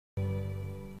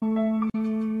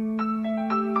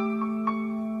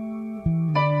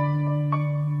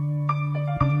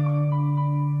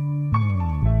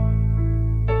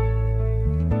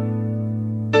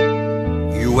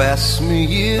ask me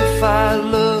if I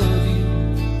love you,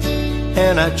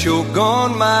 and I choke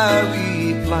on my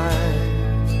reply,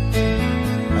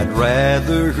 I'd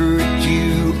rather hurt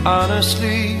you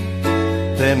honestly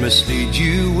than mislead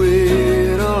you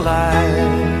with a lie.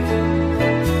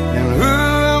 And who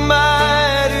am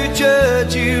I to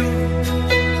judge you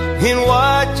in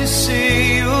what you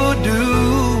say or do?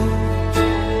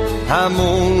 I'm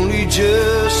only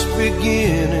just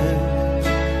beginning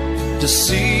to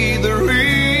see the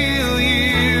real you.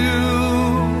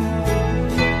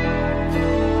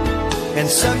 And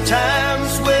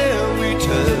sometimes when we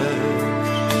touch,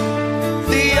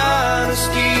 the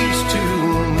honesty's too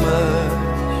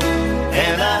much,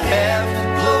 and I have to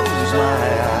close my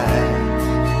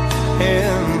eyes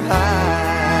and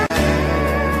hide.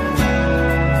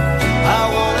 I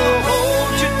wanna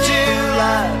hold you till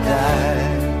I die,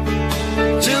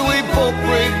 till we both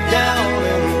break down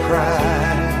and cry.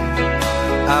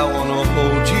 I wanna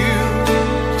hold you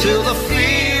till the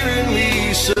fear in me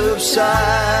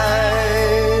subsides.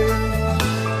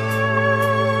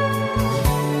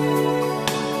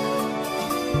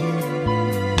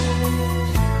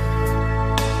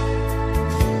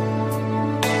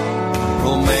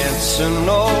 Romance and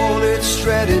all its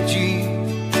strategy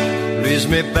leaves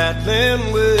me battling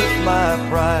with my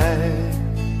pride,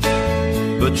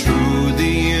 but through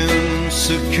the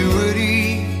insecurity,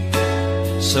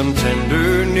 some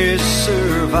tenderness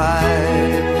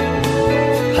survives.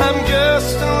 I'm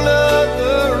just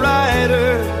another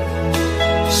writer,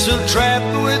 still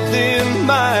trapped within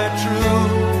my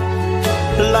truth,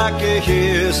 like a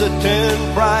hesitant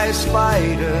prize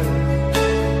fighter,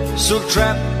 still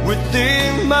trapped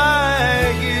within my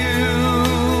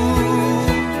youth.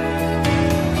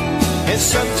 And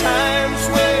sometimes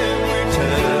when we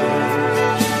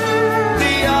touch,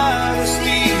 the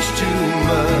honesty's too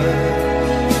much,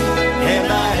 and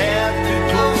I have to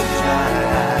close my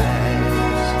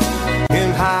eyes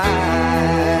and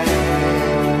hide.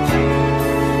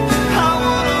 I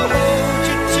wanna hold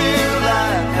you till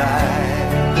I die,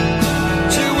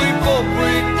 till we both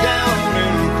break down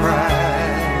and cry.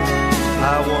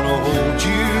 I wanna hold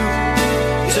you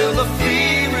till the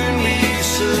fear in me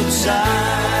subsides.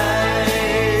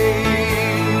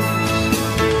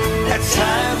 At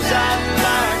times I'd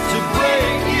like to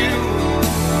break you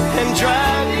and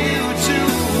drive you to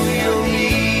your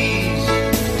knees.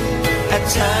 At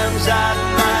times I'd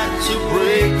like to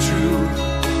break through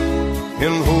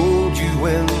and hold you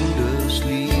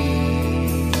endlessly.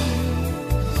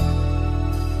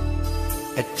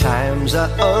 At times I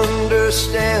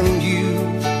understand you,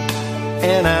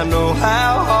 and I know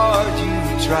how hard you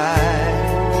try.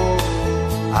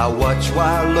 I watch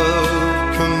while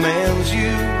love commands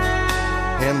you,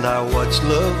 and I watch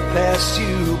love pass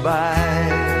you by.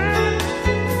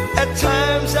 At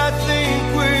times I think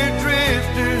we're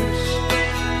drifters,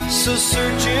 so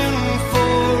searching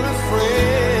for a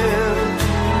friend,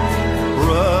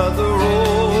 brother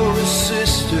or a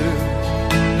sister,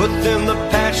 but then the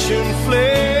passion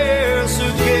flares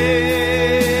again.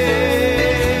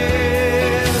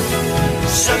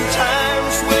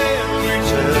 Sometimes when we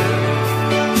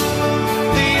touch,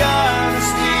 the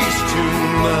honesty's too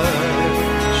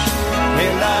much,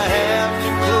 and I have to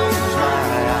close my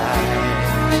eyes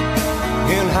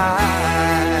and hide.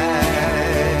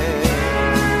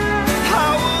 I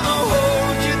wanna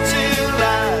hold you till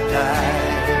I die,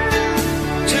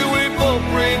 till we both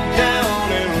break down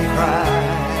and cry.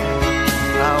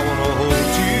 I wanna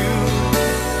hold you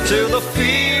till the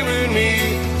fear in me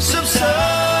subsides.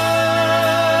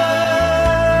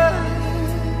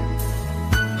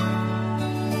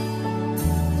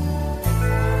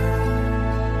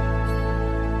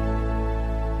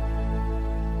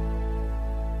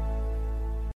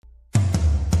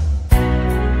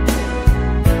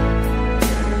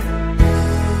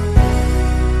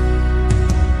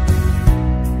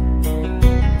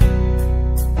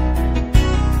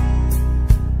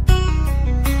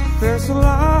 There's a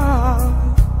love,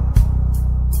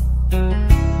 a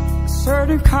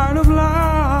certain kind of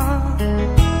love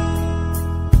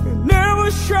it never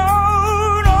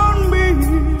showed on me.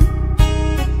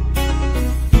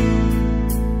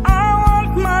 I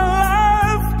want my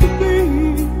life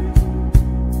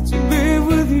to live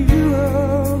with you,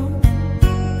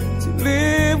 to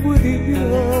live with you.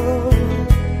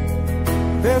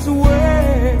 There's a way.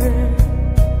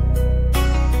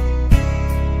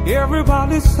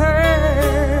 Everybody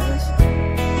says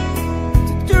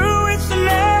to do it's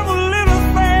never little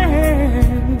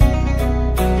thing,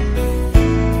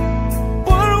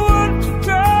 but what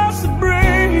does it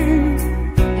bring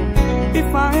if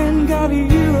I ain't got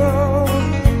you,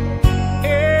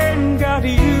 ain't got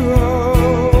you?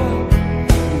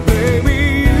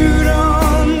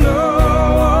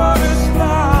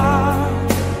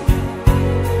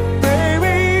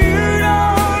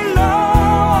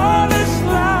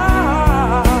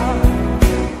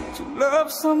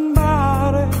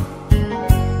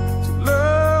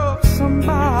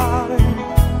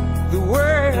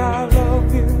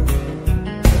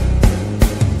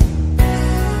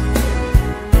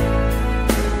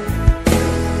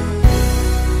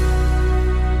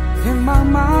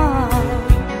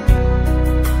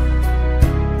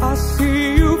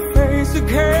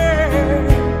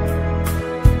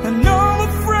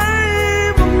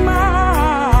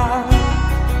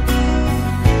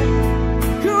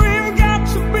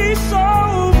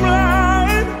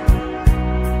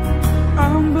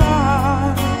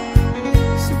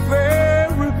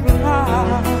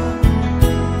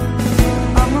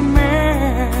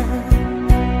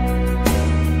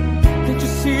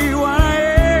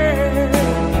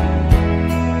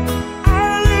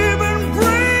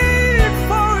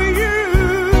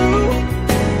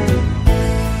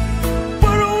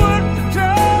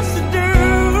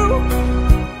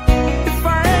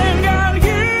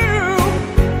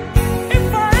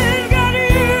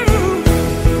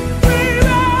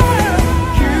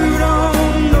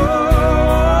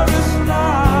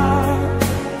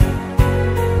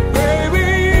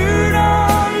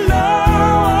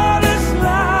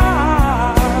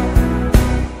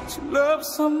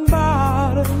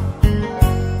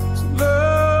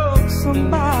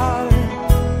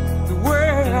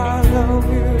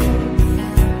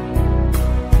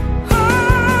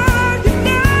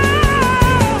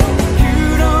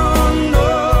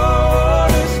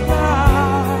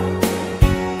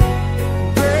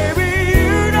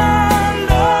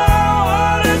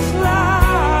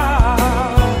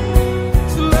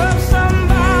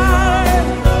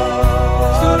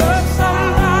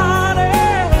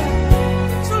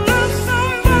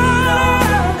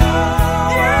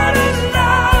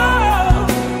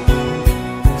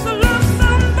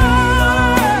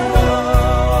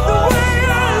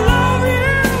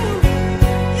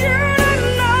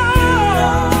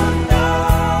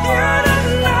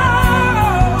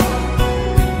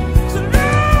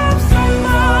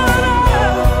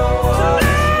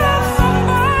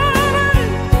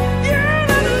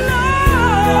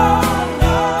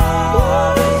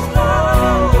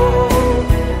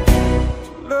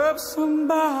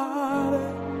 somebody,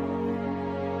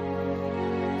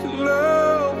 to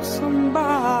love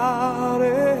somebody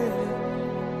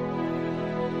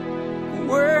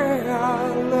where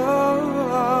I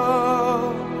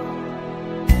love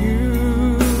you.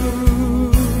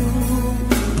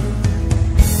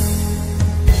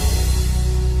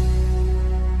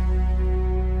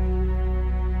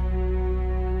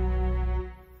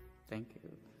 Thank you.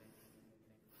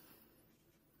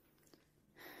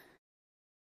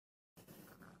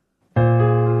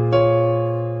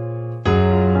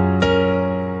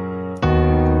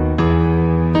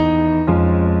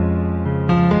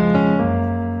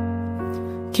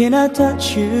 Can I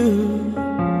touch you?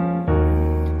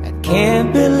 I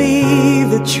can't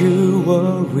believe that you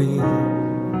were real.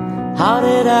 How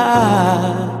did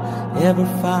I ever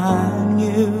find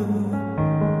you?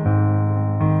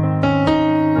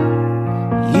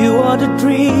 You are the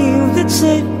dream that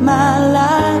saved my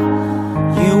life.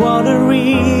 You are the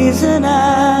reason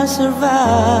I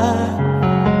survive.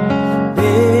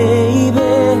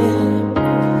 Baby,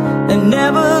 I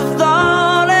never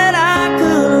thought that I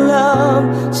could love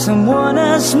someone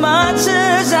as much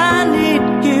as I need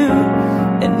you.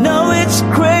 And know it's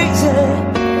crazy,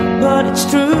 but it's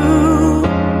true.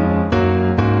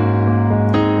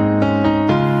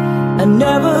 I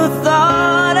never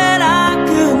thought that I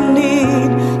could need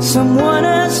someone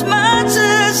as much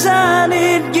as I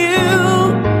need you.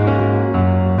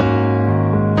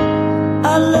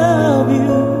 I love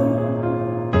you.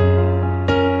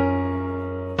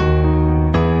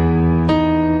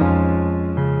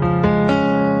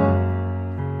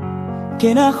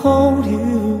 Can I hold you?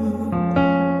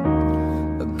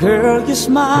 Girl, your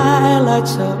smile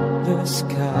lights up the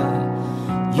sky.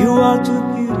 You are too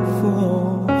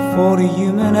beautiful for the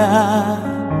human eye.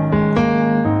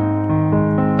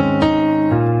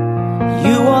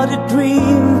 You are the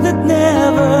dream that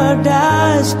never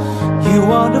dies. You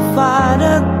are the fire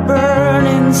that burns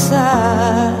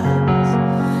inside.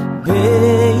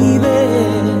 Baby,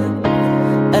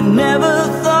 I never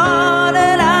thought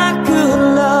that I could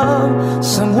love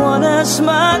someone as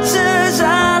much as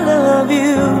I love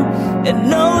you. And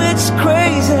know it's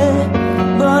crazy,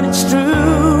 but it's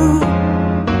true.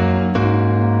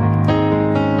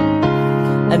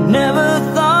 I never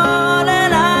thought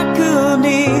that I could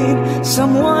need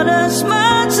someone as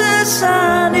much as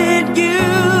I need you.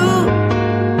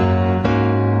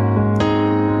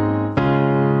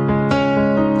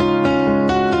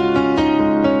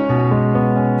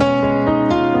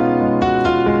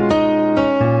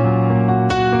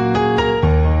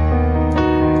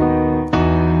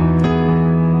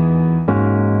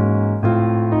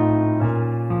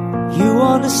 You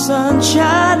are the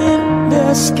sunshine in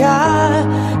the sky.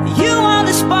 You are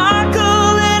the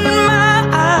sparkle in my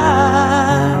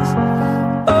eyes.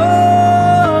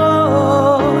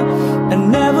 Oh, I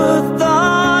never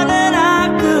thought that I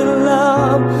could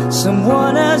love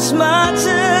someone as much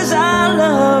as I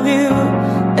love you.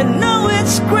 And know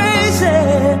it's crazy,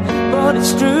 but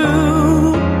it's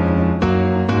true.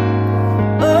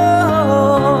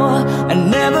 Oh, I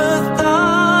never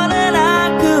thought that I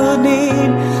could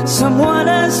need someone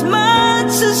as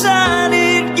much as I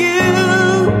need you.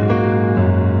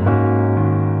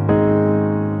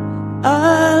 I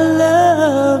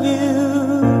love you.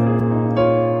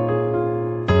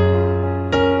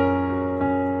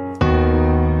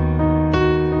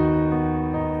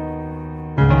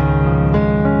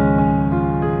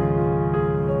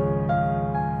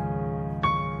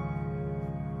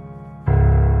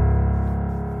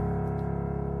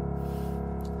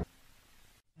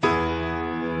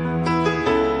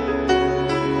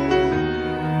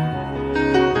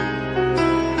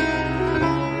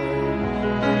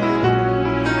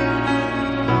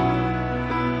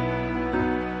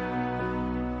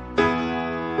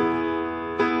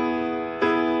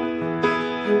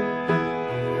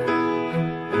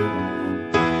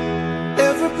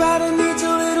 Everybody needs a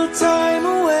little time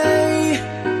away,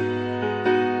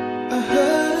 I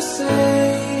heard her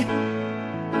say,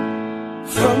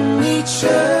 from each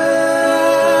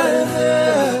other.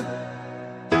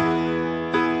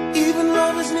 Even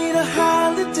lovers need a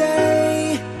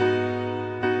holiday,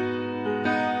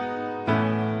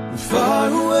 far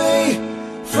away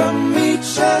from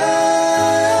each other.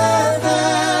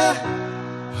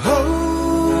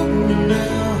 Hold me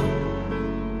now,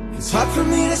 it's hard for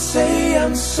me to say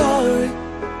I'm sorry.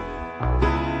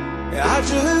 I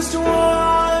just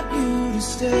want you to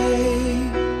stay.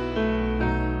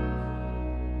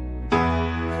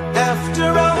 After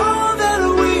all that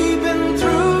we've been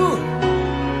through,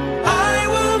 I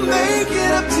will make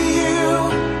it up to you.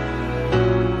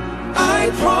 I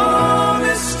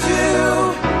promise to.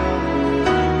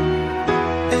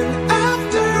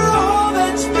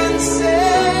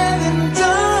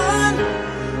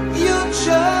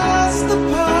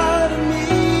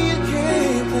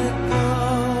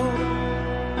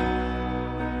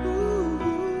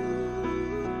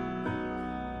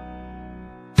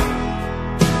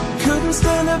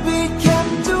 stand to be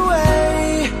kept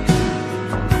away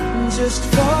just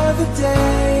for the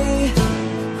day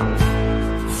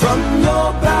from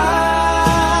your body.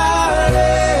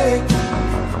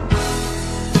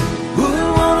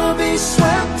 Wouldn't wanna be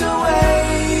swept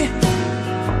away,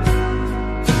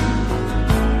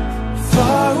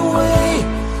 far away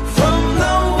from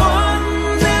the one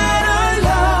that I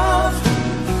love.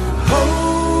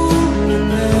 Hold me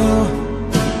now,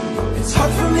 it's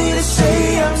hard for me to say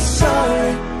I'm sorry.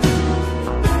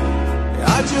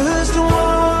 I just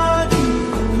want you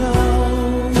to know.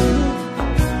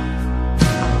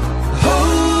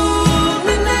 Hold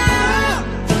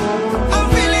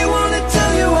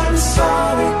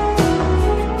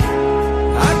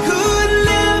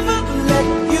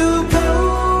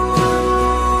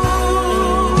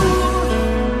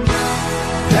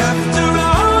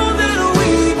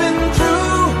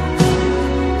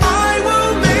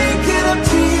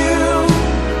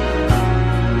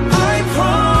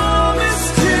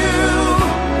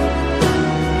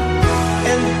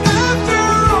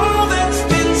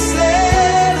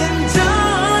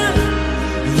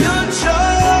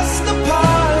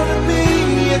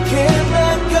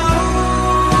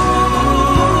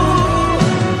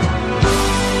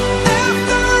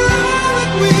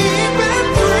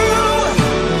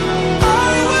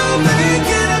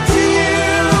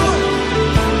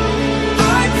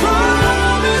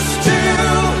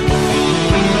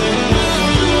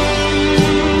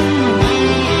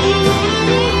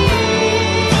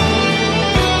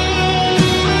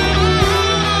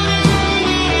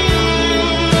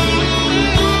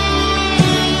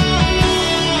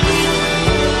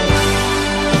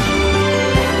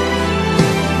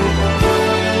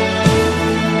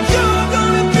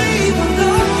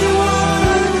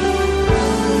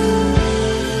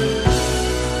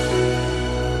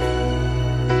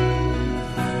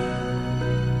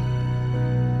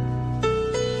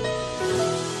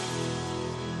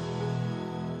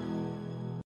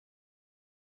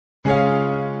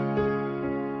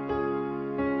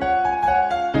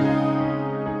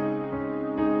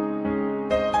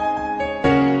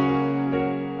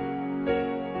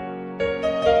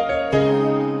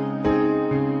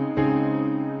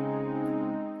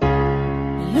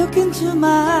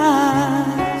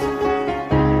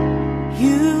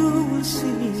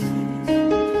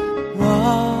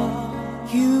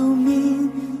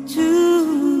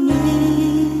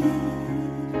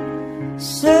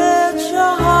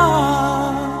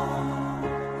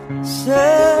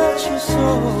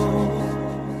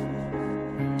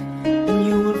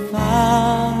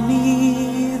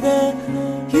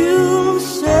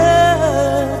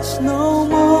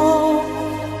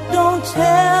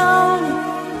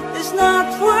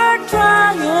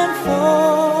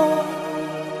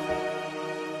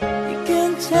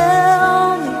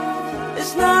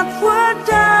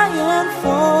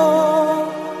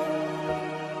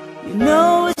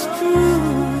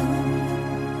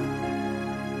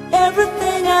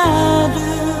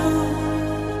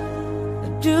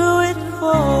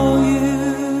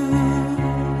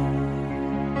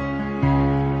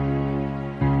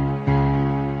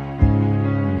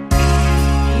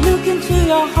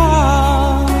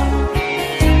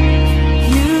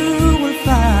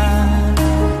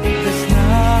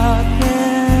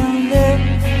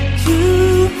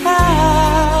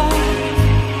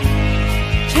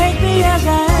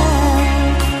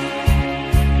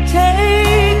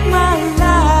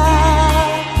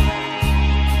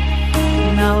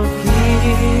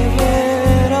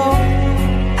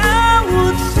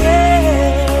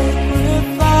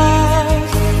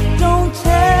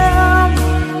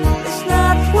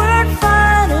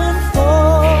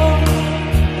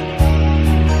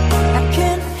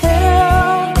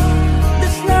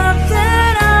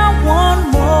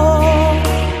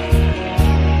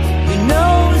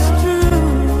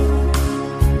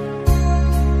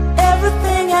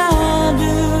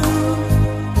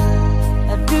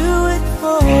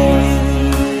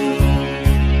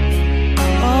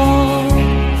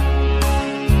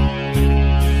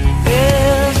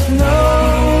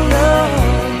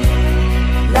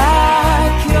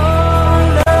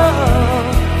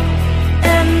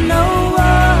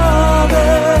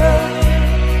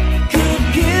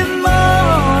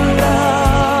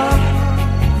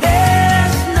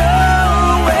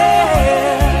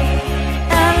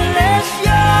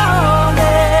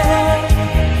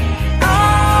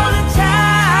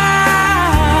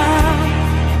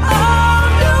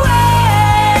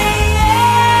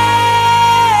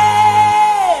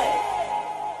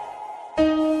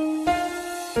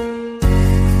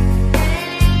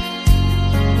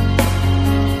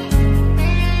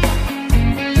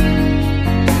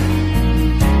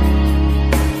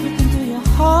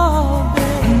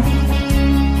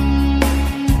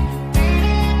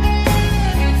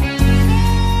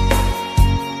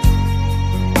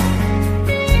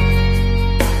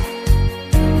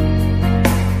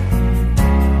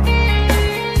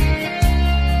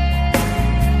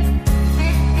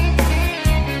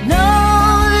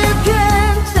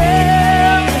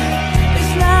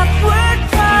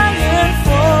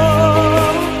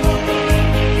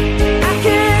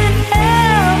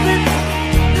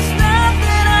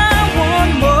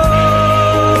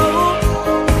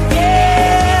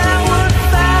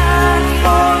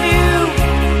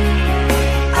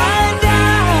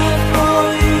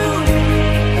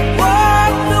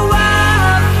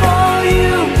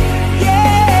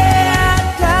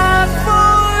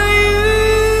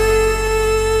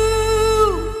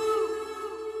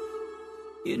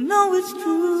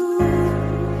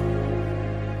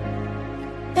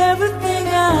everything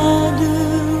I do.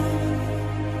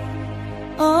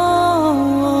 Oh,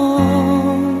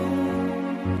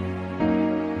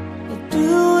 I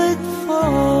do it for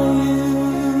you.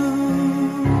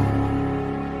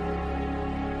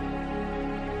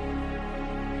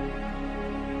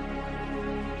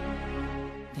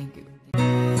 Thank you.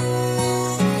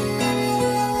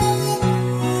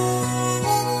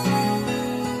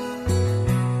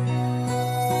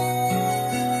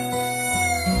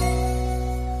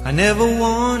 I never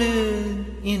wanted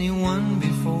anyone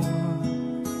before,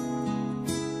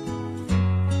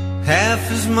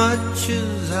 half as much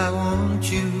as I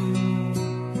want you.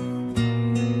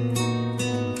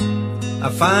 I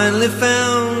finally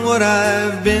found what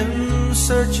I've been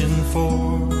searching for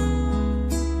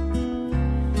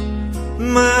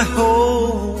my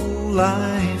whole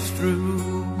life through.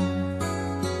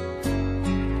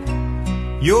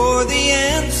 You're the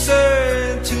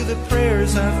answer to the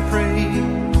prayers I've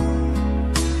prayed,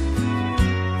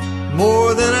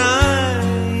 more than I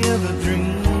ever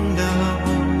dreamed of.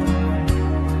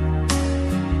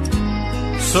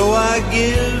 So I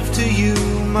give to you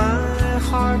my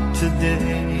heart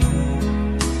today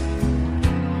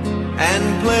and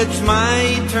pledge my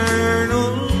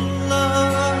eternal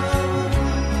love.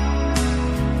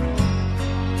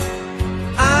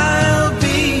 I'll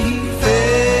be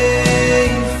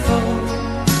faithful,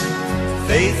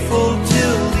 faithful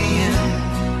till the end.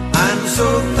 I'm so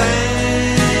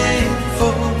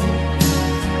thankful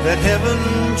that heaven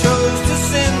chose to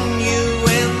send you,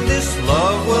 and this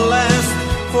love will last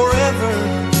forever.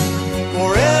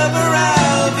 Forever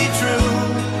I'll be true,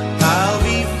 I'll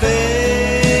be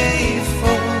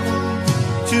faithful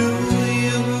to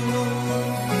you.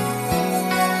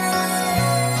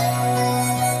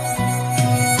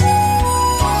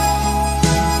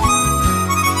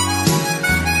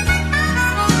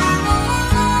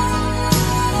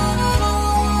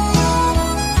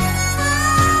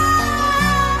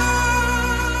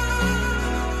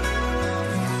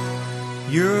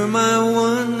 You're my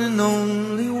one and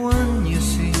only one, you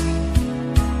see.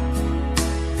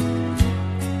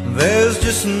 There's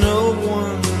just no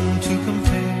one to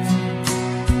compare.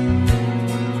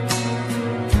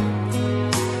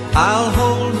 I'll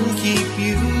hold and keep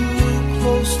you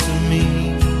close to me,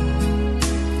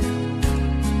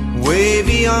 way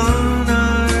beyond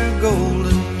our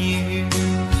golden years.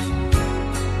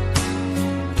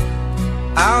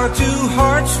 Our two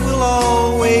hearts will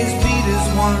always beat as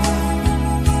one.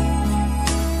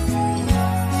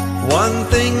 One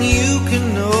thing you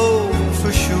can know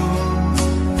for sure,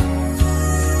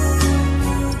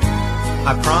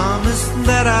 I promise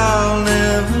that I'll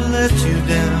never let you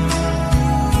down.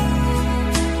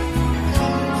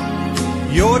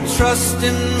 Your trust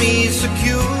in me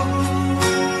secure,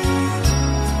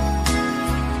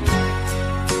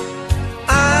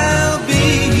 I'll be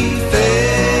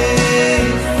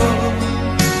faithful,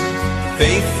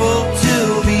 faithful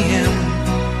till the end.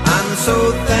 I'm so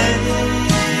thankful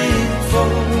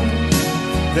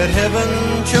that heaven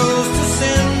chose to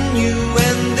send you,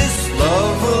 and this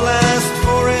love will last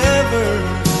forever.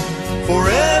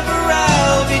 Forever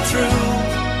I'll be true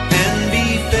and be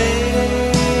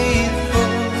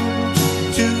faithful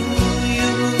to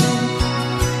you.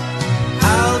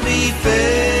 I'll be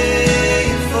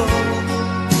faithful,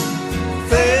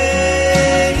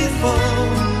 faithful.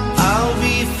 I'll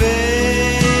be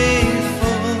faithful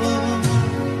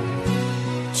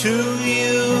to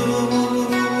you.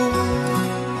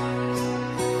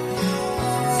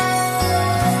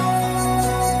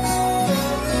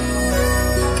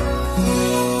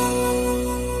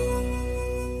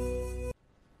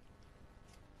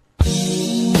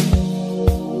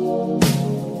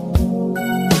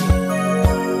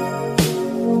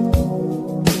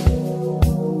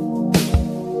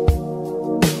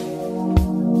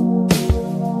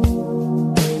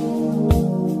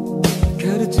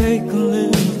 Gotta take a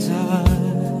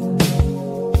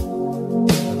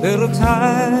little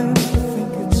time to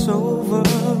think it's over.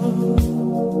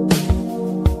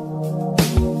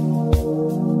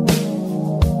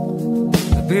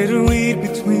 I better read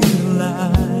between the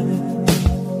lines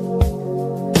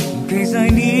in case I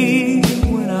need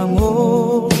when I'm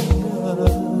older.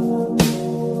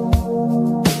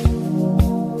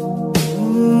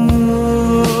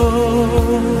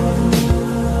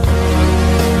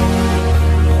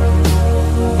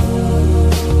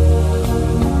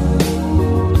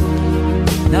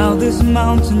 Now this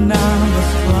mountain I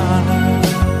must climb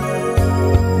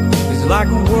is like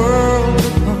a world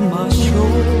upon my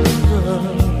shoulder.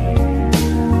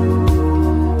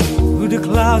 Through the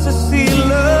clouds I see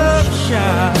love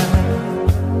shine,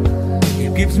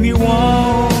 keeps me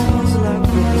warm like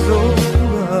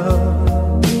October.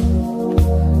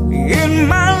 In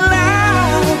my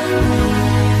life,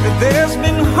 there's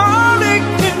been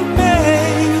heartache and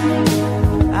pain.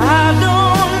 I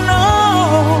don't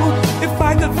know if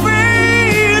I could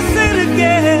face it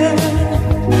again.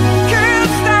 Can't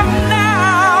stop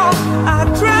now. I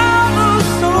travel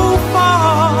so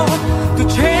far to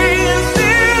chase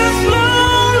this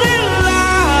lonely life.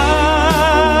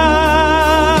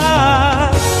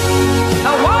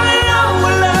 I wanna know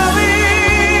what love is.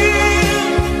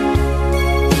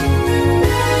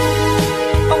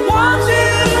 I want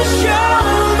you to show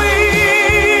me.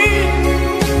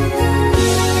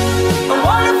 I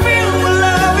wanna feel what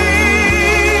love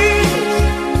is.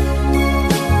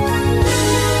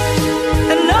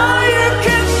 I know you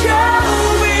can show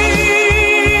me.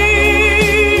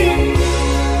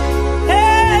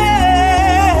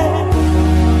 Hey.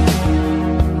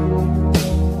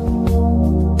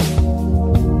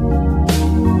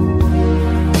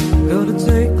 Gonna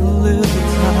take a little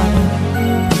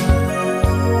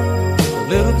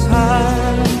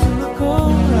time to look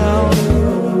around me.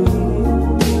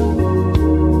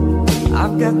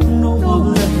 I've got no one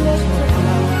left to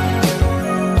cry.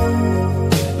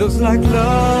 Looks like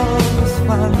love has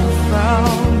finally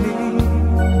found me.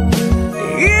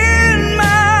 In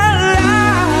my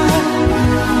life,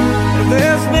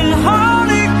 there's been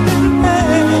heartache and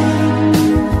pain.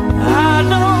 I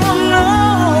don't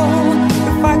know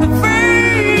if I could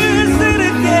face it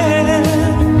again.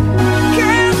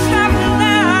 Can't stop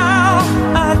now.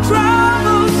 I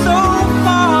travel so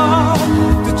far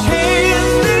to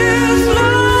chase this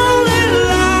lonely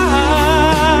life.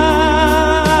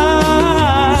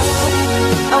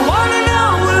 I wanna know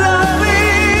what love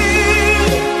is.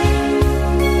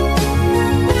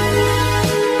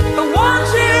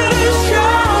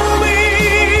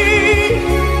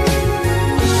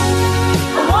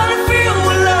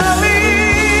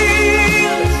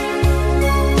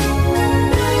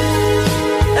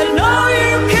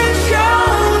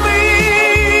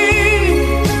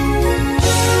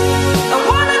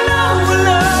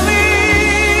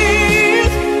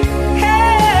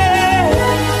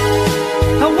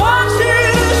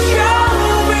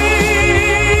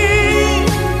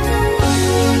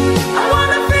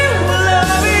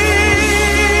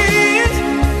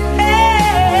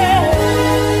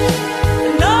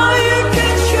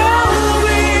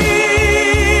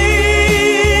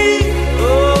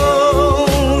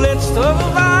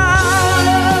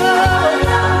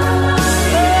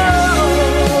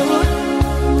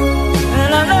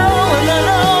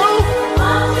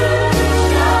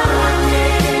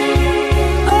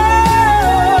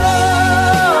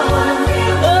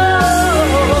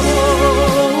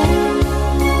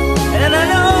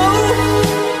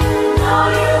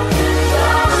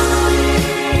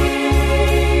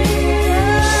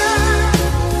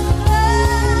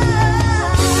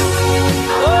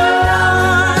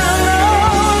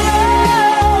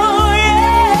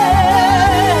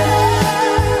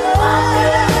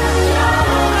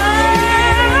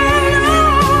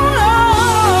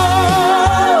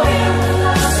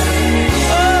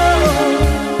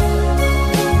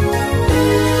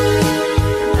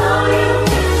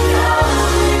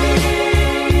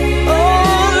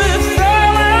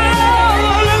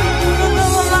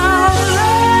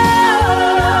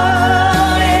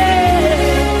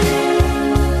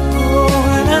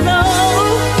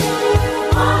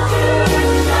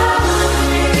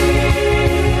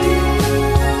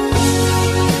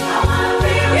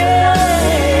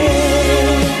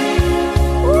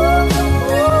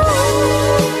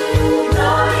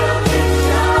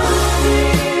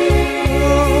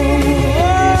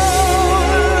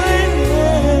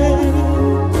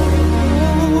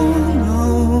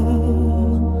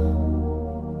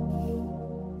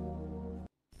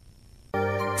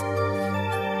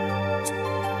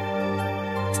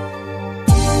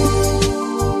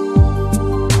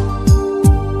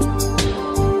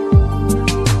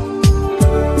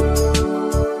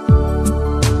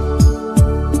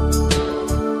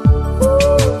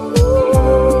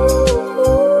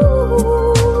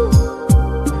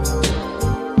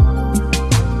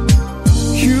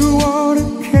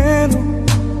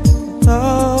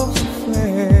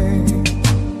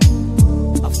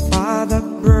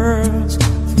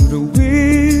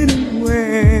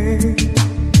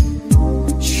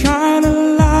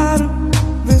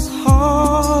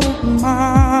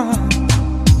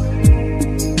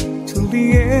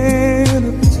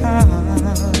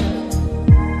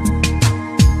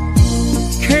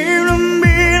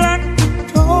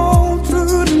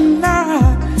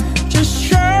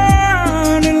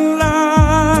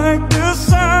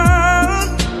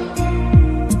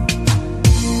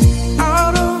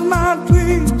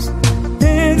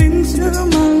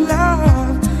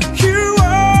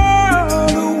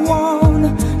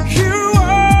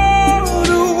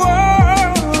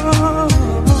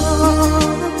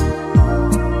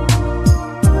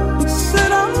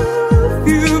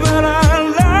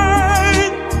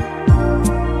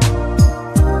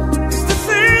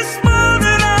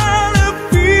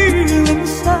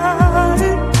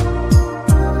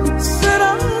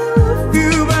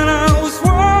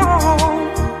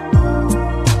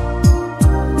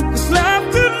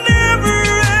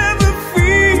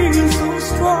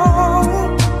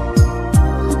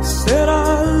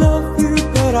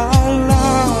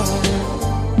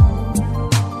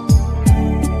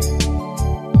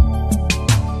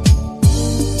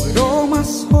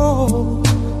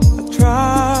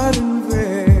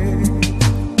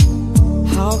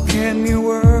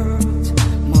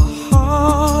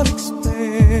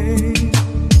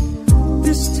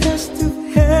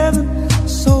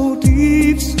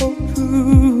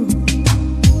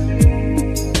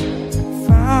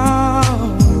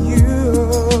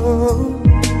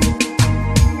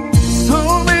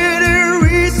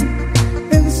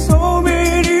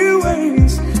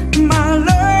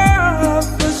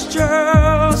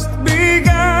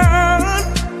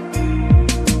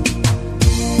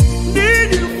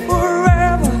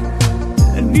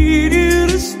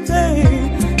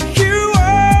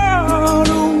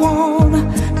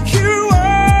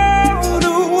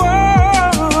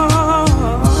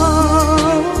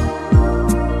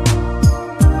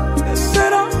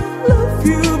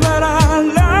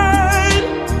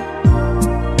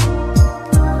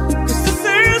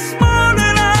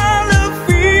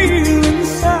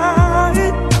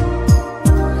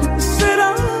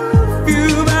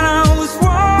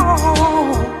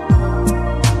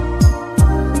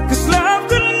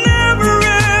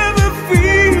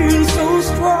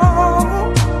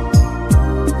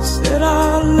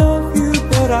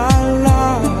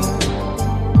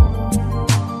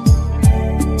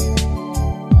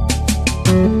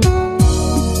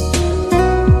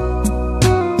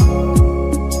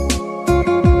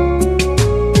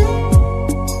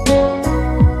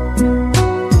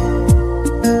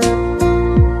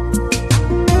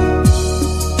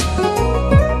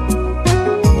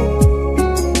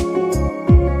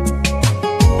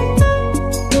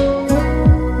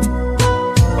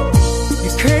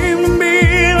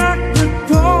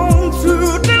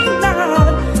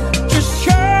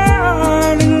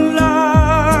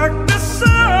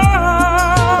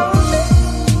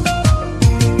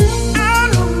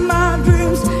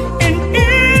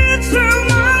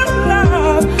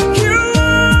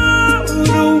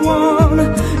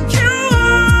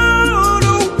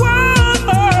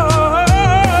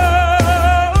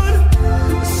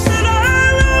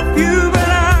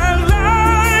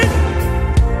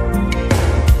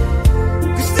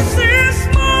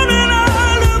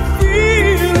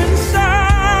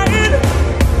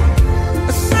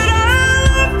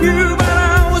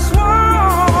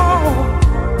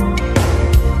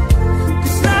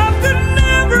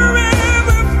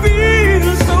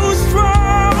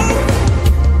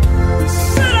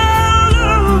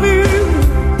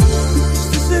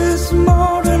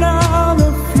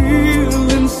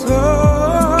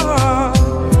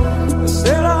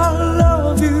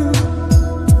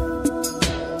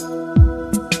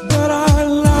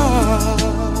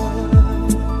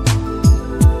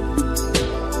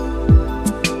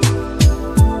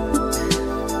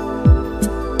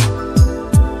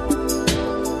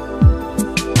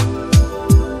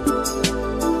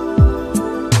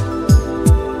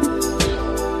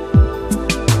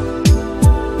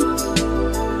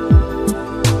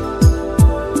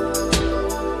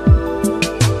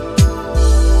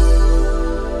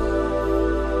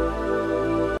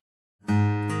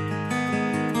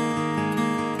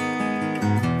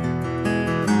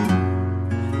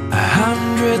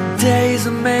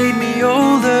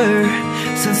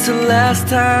 Since the last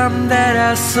time that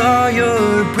I saw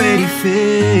your pretty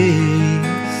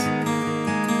face,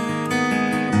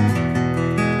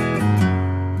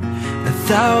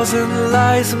 1,000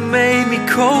 lies have made me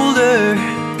colder,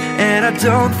 and I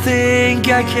don't think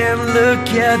I can look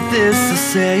at this the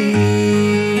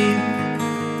same.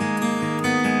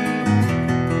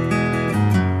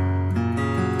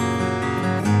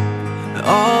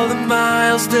 All the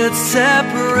miles that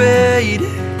separate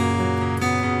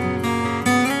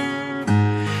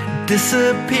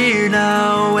disappear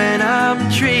now when I'm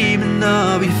dreaming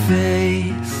of your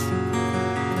face.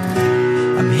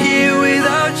 I'm here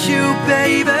without you,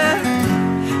 baby,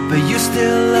 but you're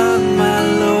still on my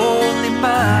lonely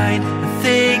mind. I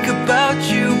think about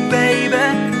you, baby,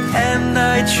 and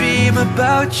I dream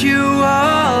about you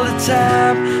all the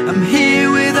time. I'm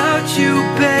here without you,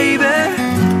 baby,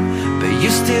 but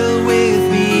you're still with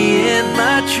me in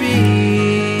my dreams.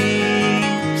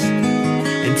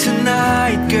 And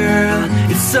tonight, girl,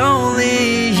 it's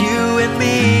only you and me.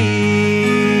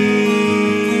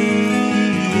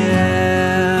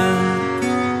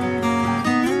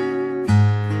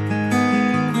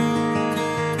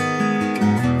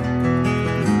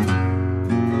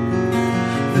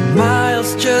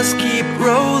 Miles just keep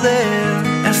rolling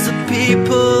as the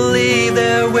people leave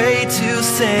their way to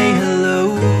say hello.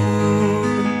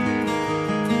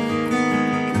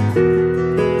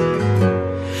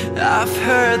 I've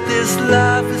heard this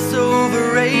life is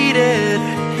overrated,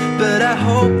 but I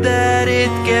hope that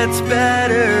it gets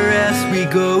better as we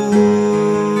go.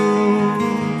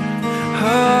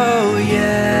 Oh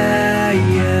yeah,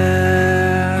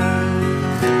 yeah.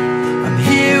 I'm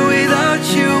here without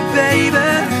you,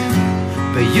 baby,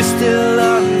 but you're still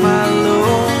on my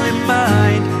lonely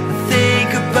mind. I think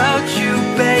about you,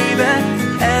 baby,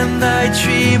 and I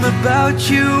dream about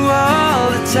you all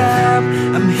the time.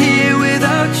 I'm here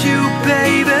without you,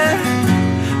 baby,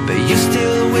 but you're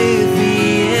still with me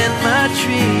in my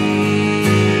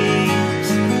dreams.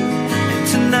 And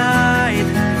tonight,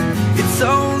 it's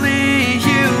only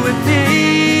you and me.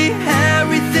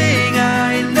 Everything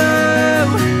I know,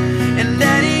 and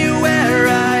anywhere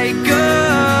I go,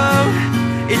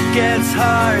 it gets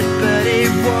hard, but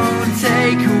it won't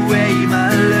take away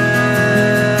my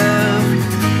love.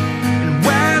 And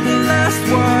when the last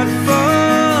one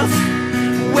falls,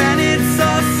 when it's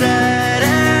all said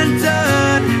and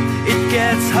done, it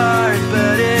gets hard,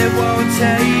 but it won't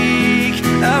take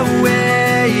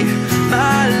away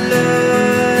my love.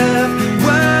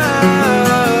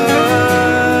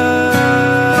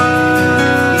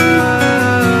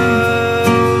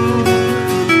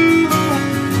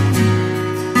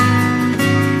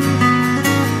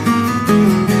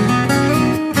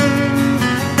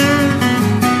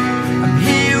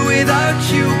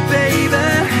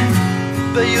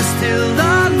 But you're still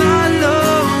on my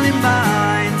lonely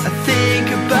mind. I think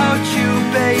about you,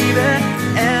 baby,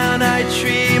 and I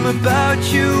dream about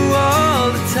you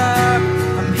all the time.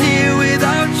 I'm here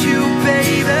without you,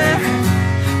 baby,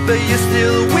 but you're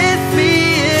still with me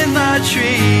in my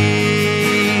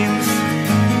dreams.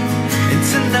 And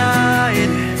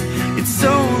tonight, it's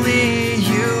only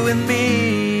you and me.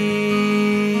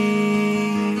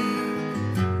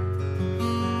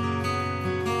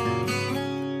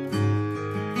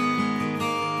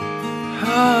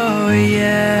 Oh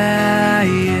yeah,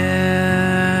 yeah.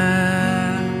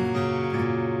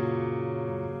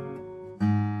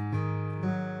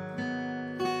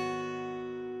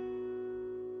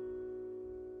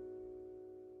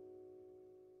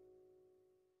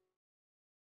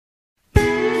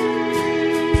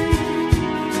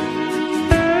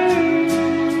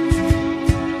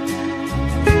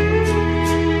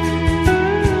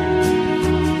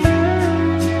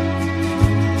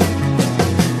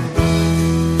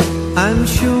 I'm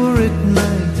sure it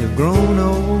might have grown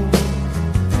old,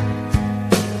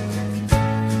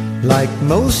 like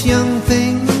most young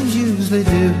things usually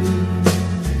do,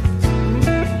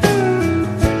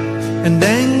 and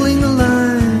dangling a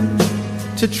line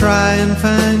to try and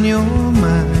find your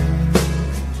mind.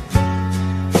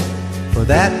 For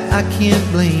that I can't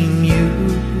blame you.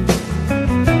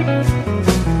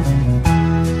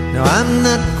 Now I'm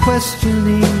not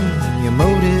questioning your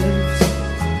motives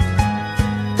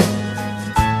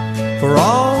for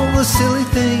all the silly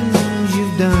things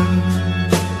you've done,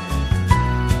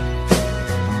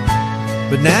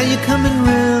 but now you're coming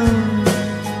round,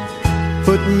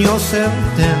 putting yourself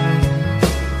down,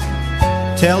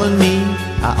 telling me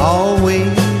I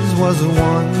always was the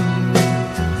one.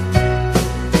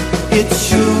 It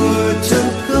sure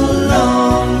took a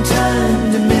long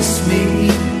time to miss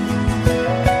me,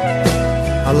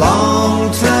 a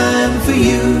long time for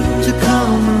you to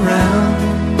come around.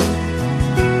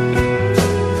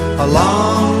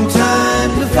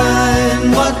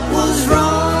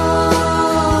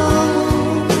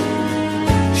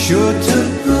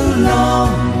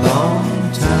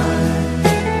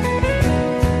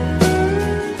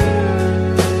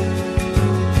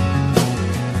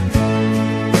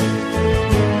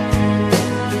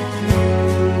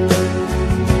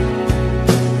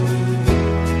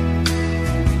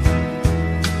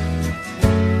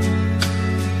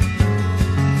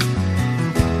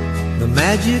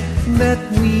 magic that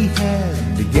we had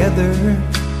together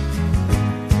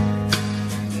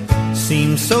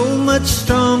seems so much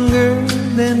stronger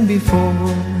than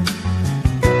before.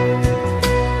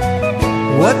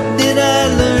 What did I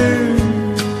learn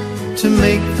to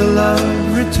make the love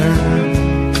return?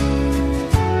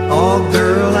 Oh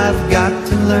girl, I've got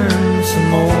to learn some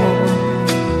more.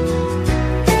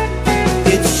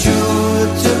 It sure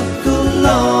took a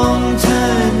long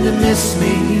time to miss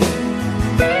me,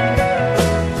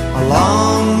 a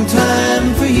long time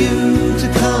for you to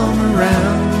come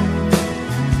around,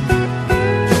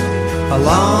 a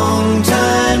long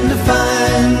time to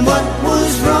find what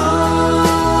was wrong.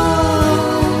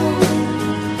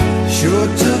 Sure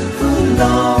took a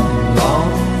long,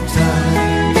 long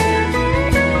time.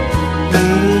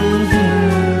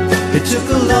 It took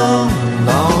a long,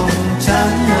 long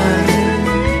time.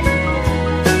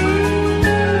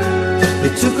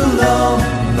 It took a long,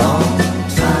 long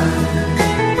time.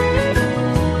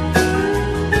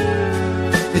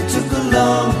 It took a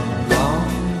long, long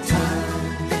time.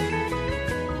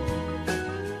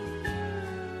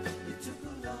 It took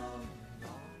a long,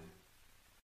 long time.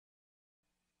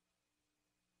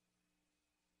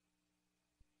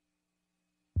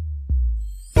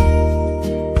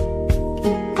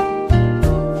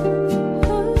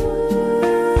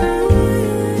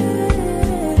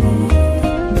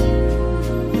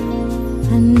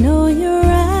 I know your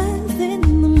eyes in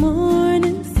the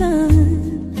morning sun.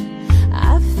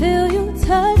 I feel you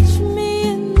touch me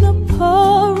in the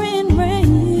pouring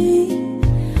rain.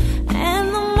 And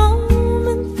the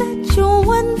moment that you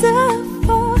wander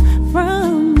far from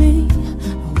me,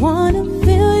 I wanna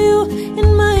feel you in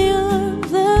my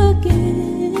arms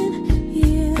again,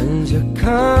 yeah. And you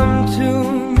come to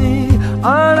me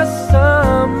on a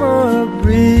summer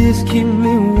breeze, keep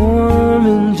me warm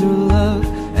in your love,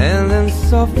 and then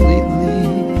softly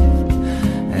leave.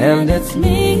 And it's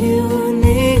Me you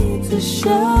need to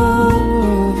show.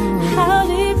 How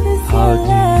deep is your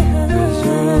love?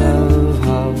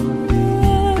 How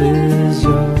deep is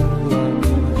your love?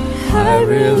 I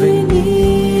really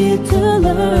need to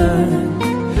learn,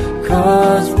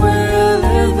 'cause we're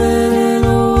living in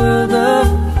a world of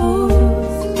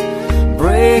fools,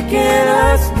 breaking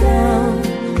us down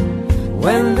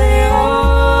when they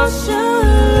all should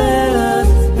let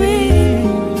us be.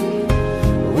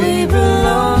 We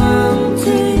belong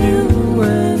to you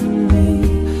and me.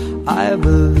 I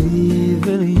believe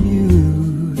in you.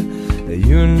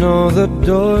 You know the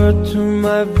door to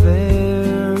my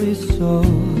very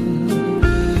soul.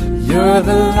 You're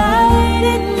the light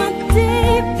in my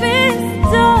deepest,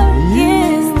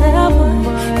 darkest hour.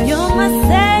 You're my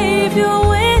savior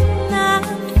when I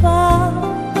fall.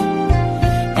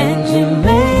 And you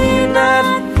may not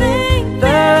think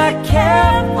that I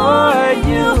care for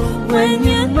you, when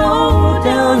you know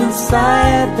down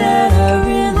inside that I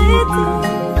really do.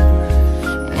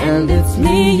 And it's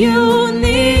me you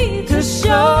need to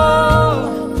show.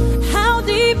 How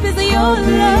deep is your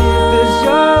love? Is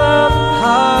your love?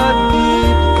 How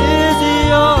deep is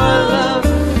your love?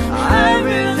 I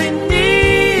really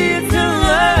need to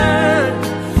learn,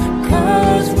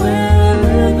 'Cause we're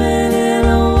living in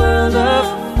a world of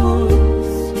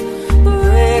fools,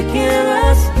 breaking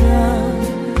us down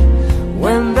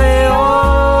when they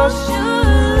all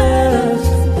should let us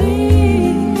be.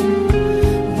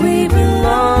 We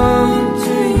belong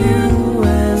to you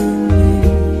and me.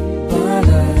 But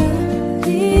I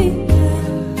need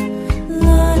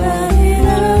la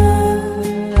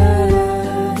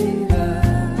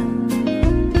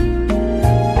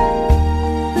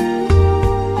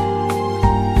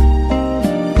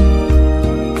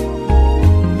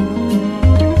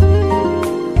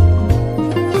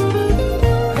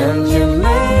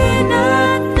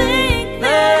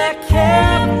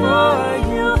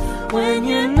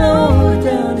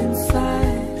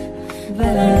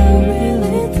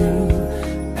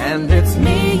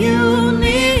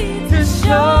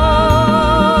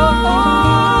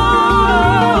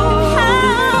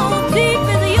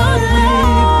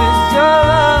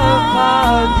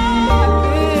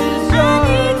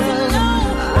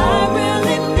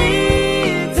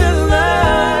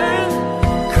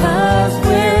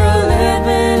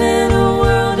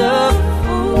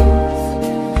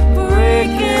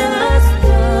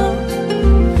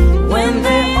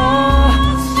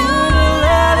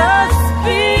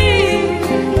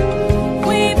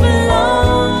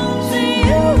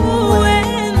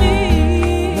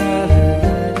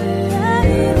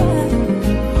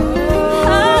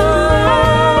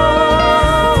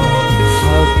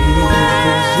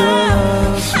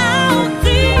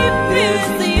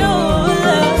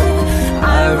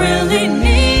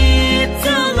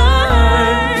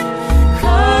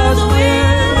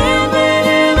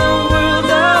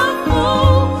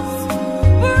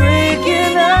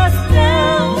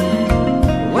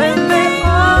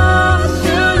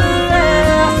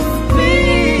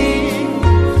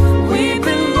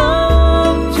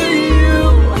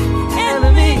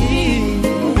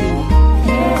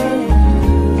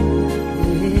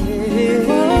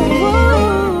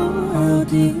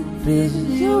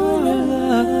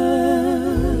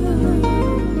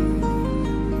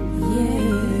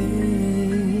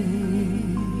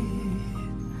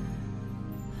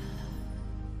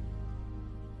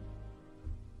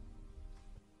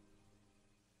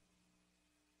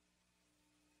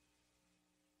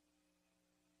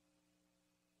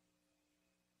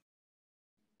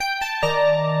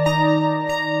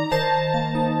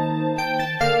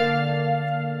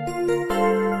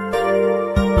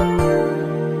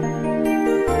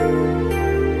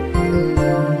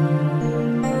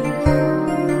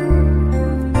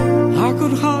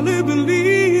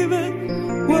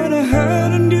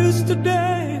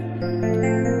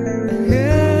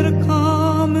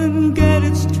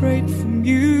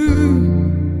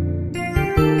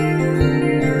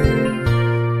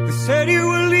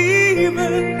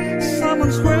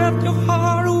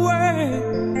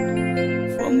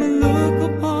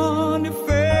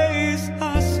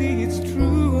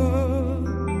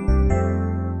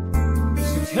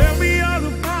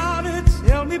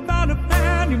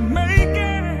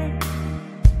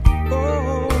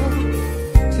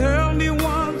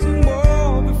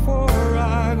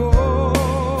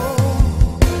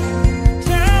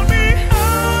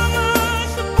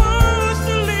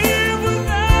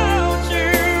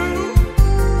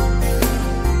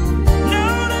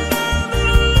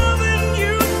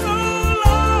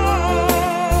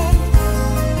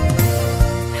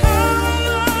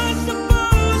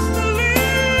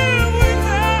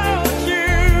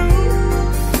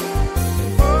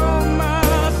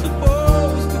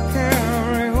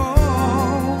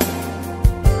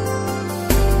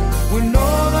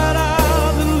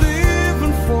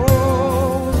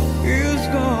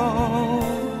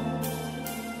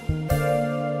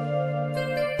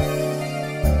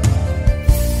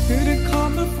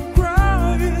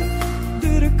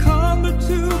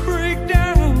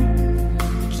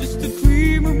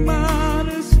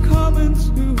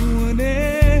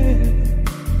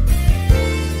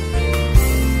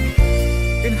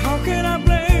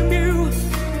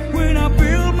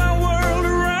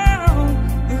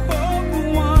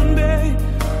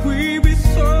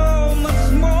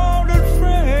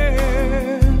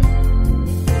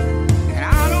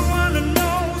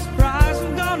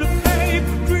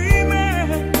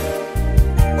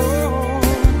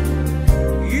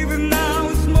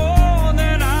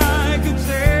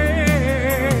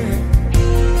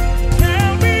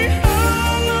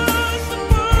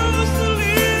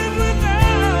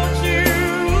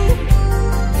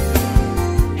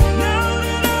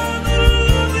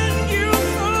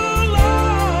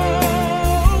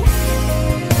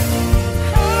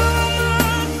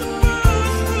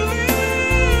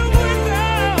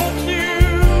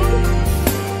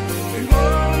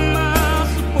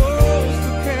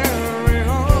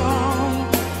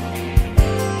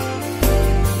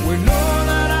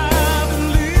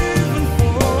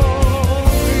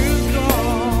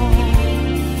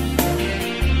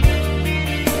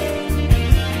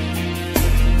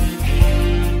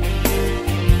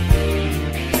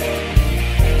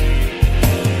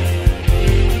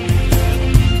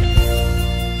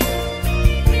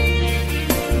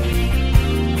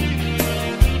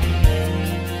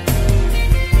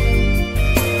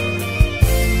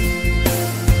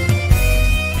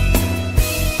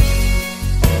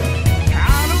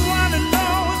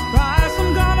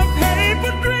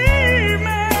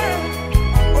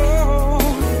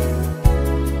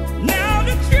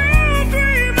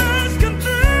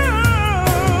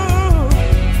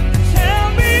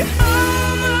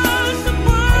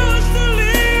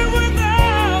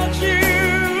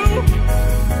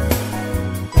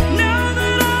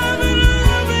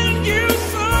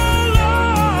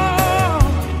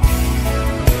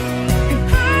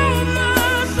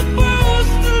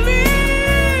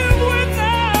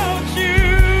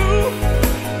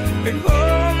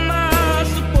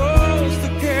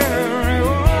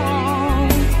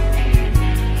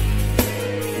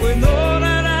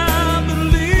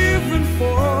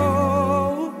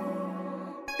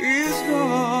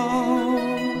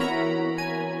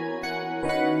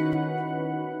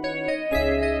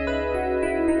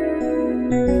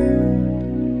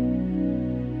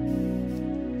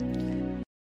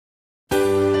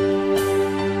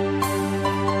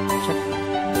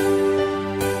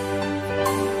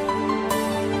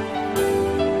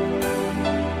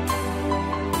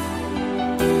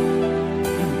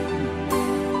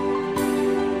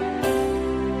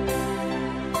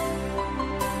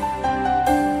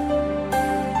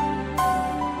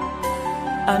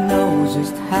I know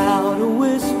just how to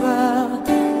whisper,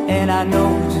 and I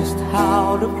know just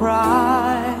how to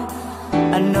cry.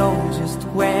 I know just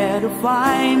where to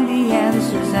find the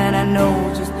answers, and I know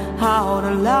just how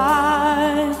to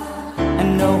lie. I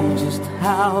know just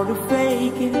how to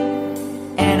fake it,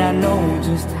 and I know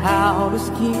just how to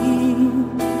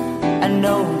scheme. I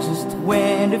know just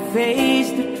when to face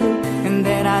the truth, and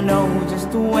then I know just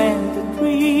when to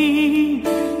dream.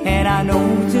 And I know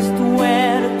just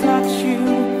where to touch you,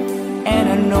 and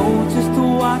I know just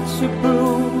what you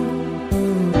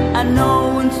prove. I know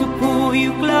when to pull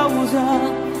you closer,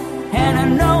 and I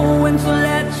know when to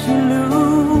let you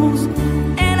loose.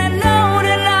 And I know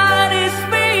the night is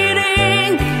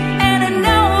fading, and I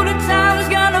know the time's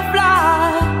gonna fly.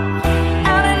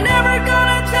 And I'm never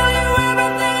gonna tell you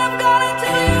everything I'm gonna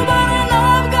tell you, but I know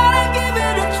I'm gonna give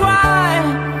it a try.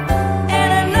 And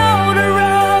I know the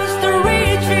roads to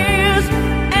riches,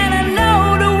 and I know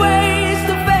the ways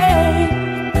to fame.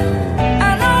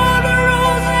 I know the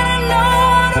rules, and I know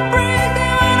how to break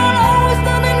them, and I know it's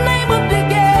not the name of the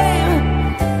game.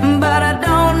 But I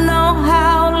don't know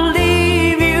how to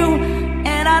leave you,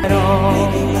 and I don't.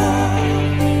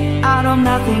 Out of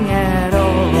nothing at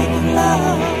all.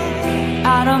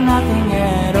 Out of nothing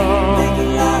at all.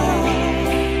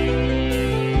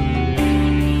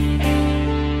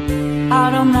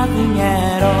 Out of nothing at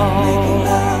all.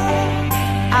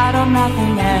 Out of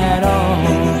nothing at all.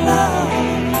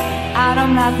 Out of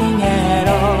nothing at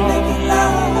all.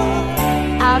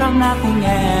 Out of nothing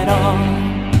at all.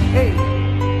 Hey.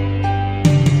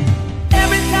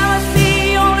 Every time I see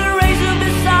you on the rays of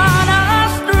the sun, I'm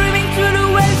streaming through the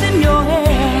waves in your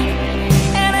hair.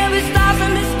 And every star's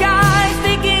in the sky is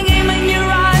taking aim in your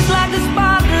eyes like a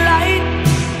spotlight.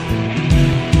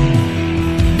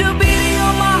 The beating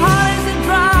of my heart is a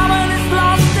drum, and it's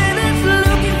lost and it's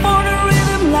looking for the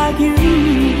rhythm like you.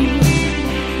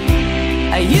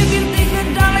 You can take the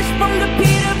darkness from the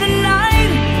pit of the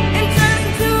night and turn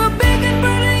into a big and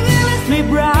burning endlessly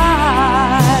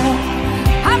bright.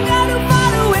 I'm gonna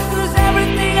follow it, 'cause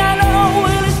everything I know,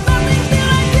 well, it's nothing till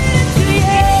I give it to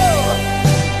you.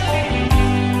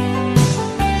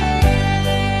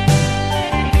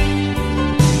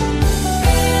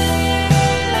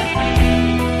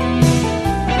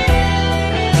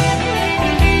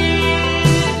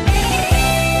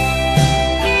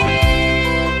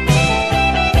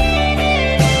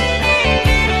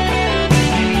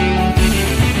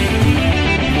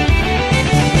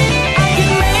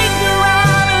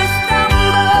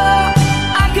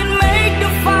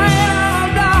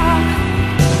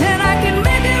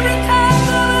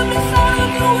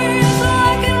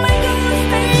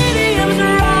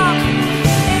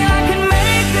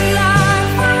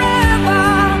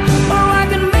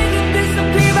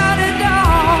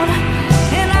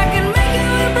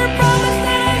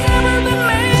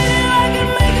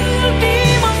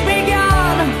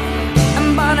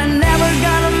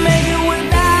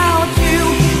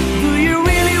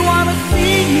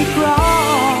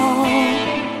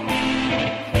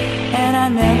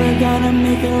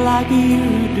 Like you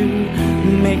do,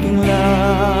 making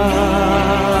love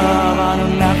out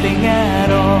of nothing at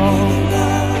all.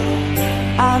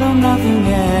 Out of nothing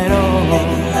at all.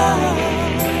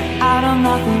 Out of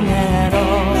nothing at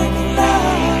all.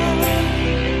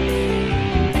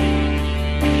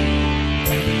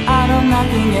 Out of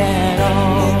nothing at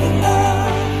all.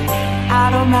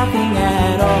 Out of nothing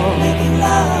at all.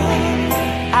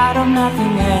 Out of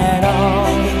nothing at all.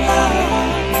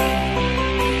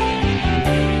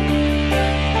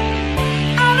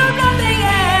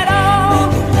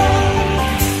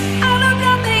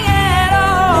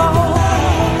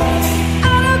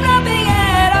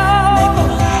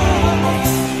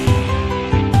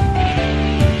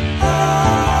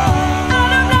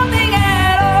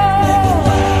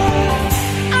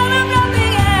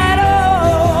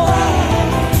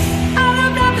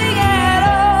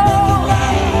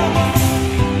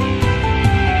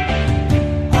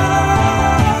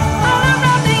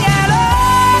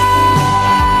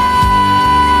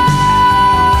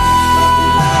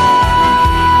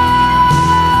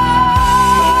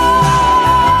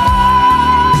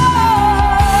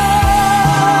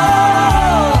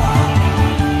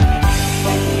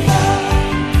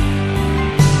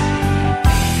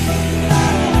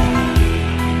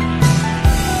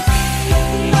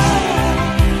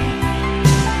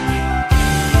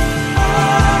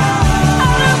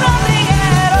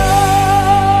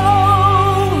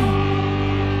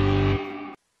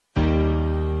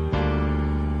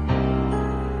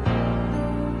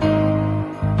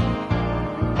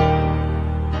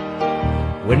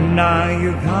 When are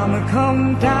you gonna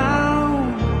come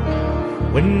down?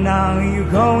 When now you're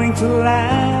going to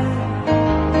land?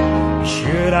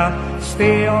 Should I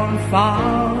stay on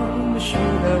farm? Should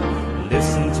I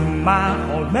listen to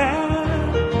my old man?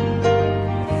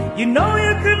 You know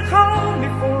you could hold me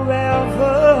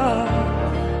forever.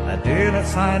 I didn't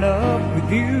sign up with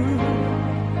you.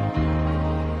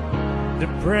 The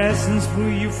presents for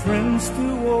your friends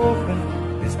to open.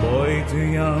 This boy too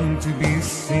young to be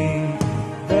seen.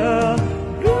 The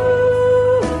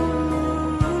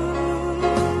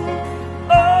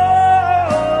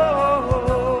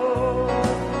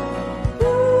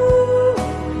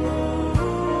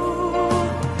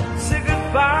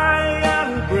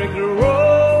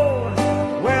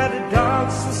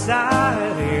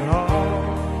society hall.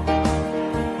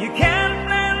 You can't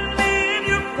blend me in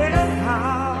your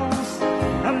penthouse.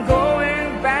 I'm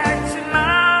going back to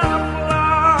my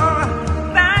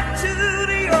floor, back to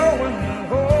the old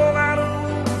hole I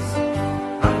lose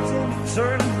until you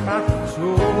turn my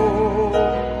soul.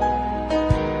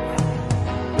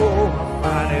 Oh, I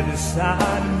finally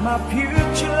decided my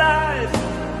future lies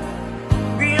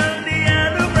beyond the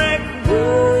end of break.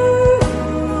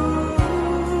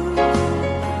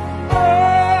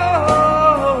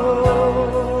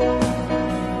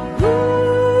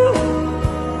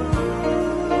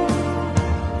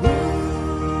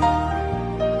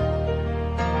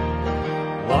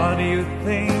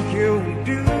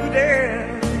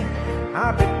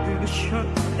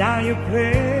 Down your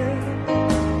play,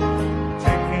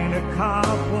 taking a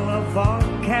couple of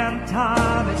vodka and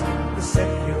tonics to set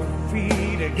your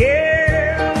feet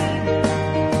again.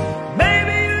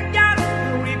 Maybe you got to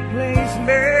replace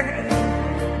me.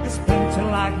 There's plenty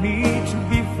like me to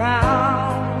be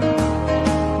found.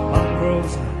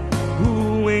 Mongrels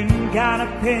who ain't got a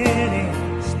penny,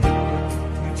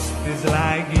 it's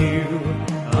like you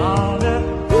on the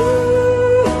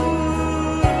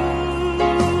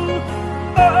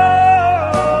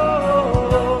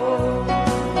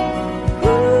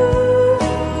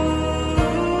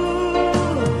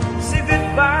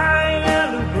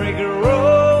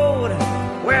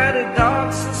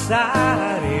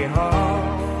society hall.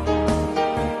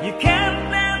 You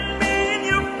can't land me in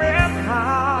your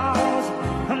penthouse.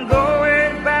 I'm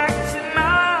going back to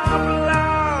my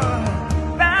blood,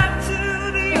 back to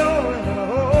the old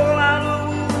hole I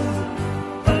lose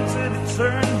until it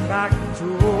turns back to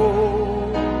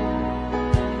old.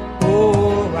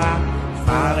 Oh, I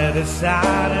finally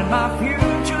decided my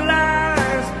future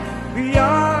lies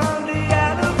beyond the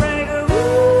yellow breaker.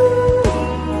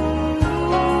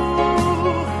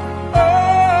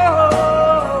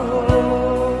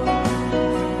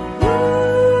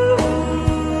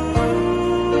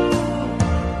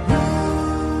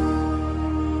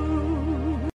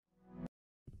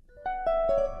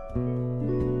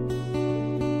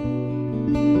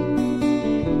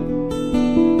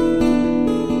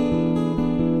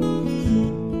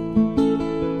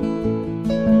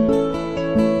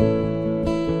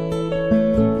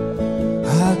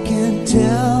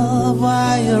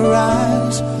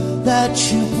 That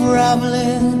you've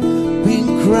probably been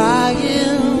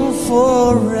crying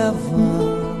forever.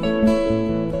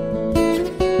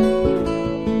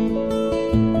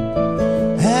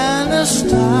 And the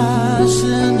stars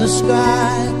in the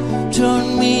sky don't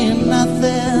mean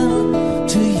nothing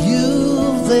to you.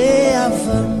 They have a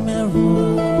mirror.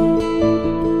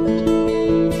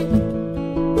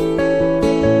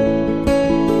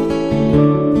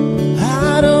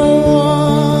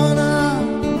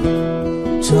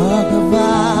 Talk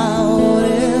about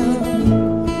it,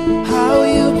 how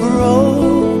you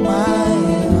broke my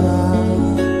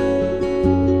heart.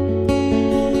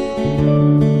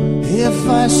 If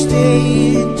I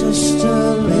stayed just a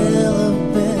little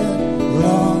bit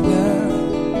longer,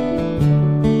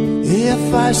 if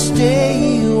I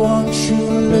stay, won't you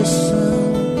listen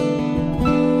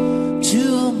to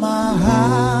my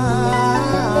heart?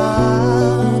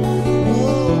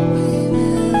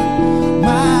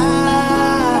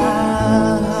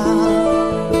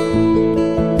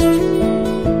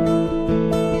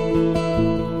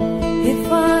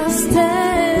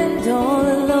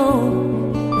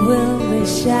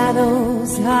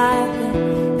 Shadows hide the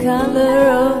color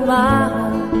of my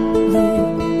blue,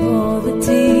 for the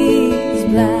tea's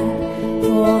black,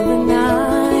 for the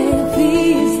night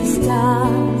feeds the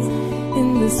stars in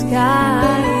the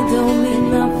sky don't mean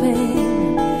nothing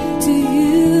to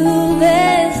you.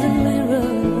 There's a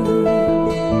mirror.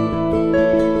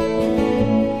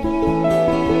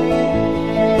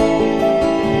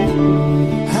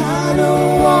 I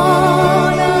don't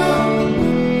wanna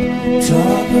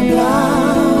talk about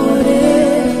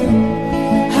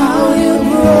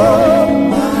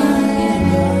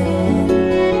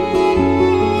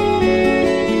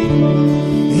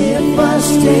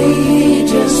stay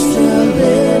just a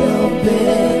little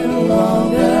bit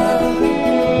longer,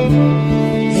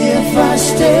 if I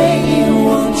stay,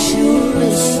 won't you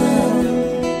listen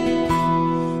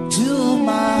to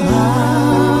my heart?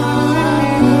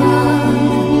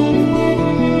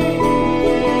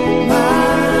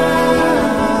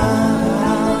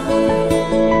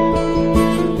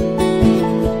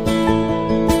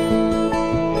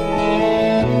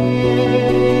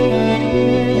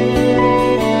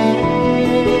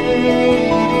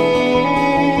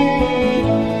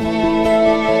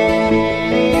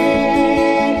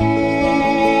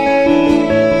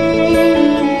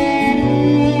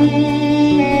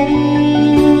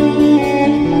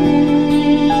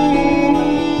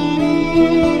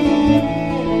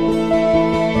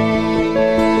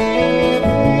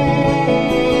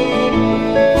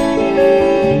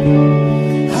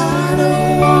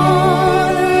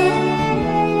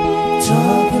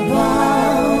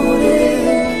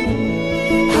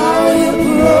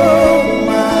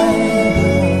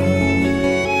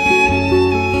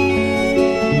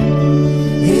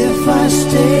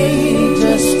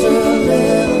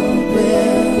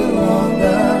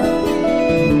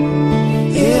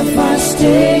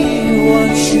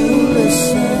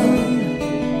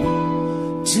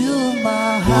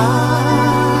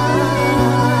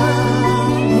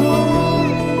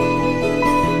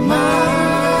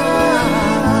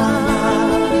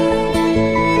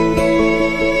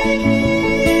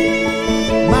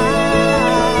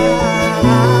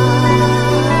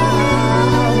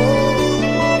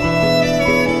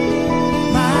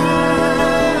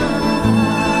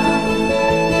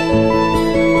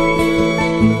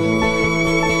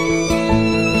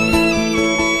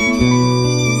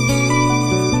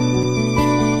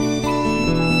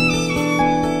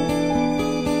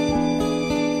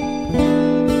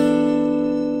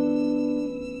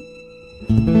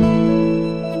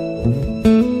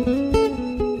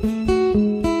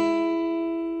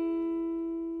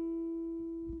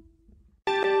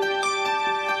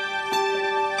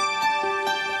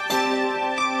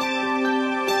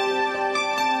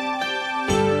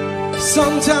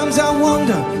 Sometimes I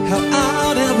wonder how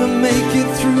I'd ever make it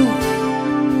through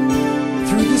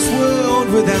this world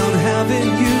without having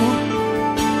you.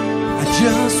 I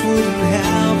just wouldn't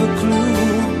have a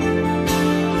clue.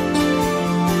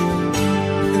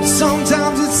 And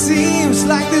sometimes it seems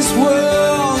like this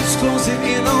world's closing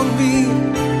in on me,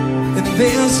 and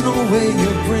there's no way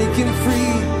you're breaking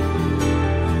free.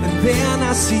 And then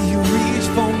I see you reach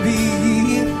for me.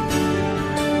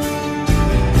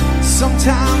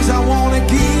 Sometimes I wanna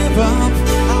give up,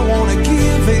 I wanna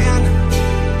give in,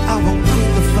 I won't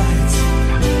quit the fight.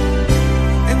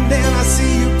 And then I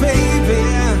see you, baby,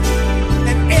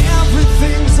 and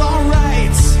everything's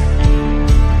alright.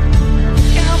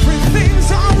 Everything's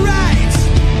alright.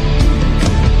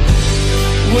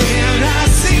 When I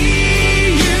see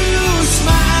you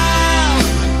smile,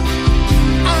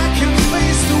 I can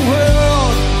face the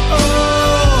world.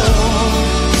 Oh,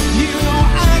 you know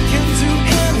I can do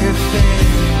anything.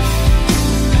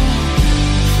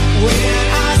 When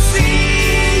I see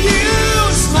you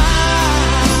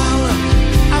smile,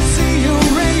 I see a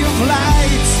ray of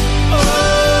light.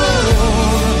 Oh,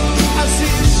 I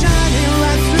see it shining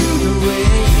right through the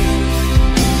rain.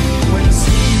 When I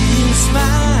see you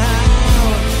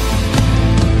smile,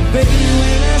 baby,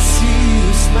 when I see you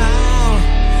smile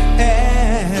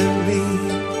at me.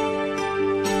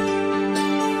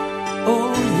 Oh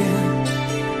yeah.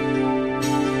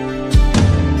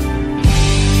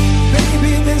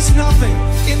 Baby, there's nothing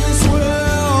in this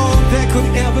world that could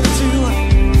ever do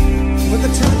what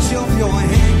the touch of your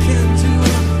hand can do.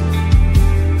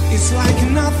 It's like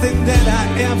nothing that I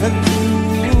ever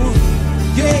knew.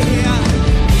 Yeah.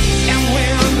 And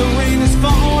when the rain is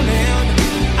falling,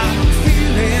 I'm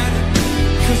feeling,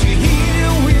 'cause you're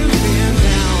here with me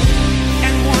now.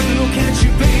 And one look at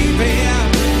you, baby,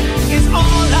 is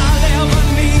all I'll ever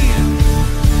need.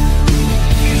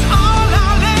 Is all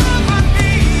I'll ever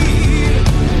need.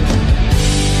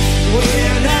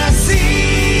 When I see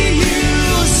you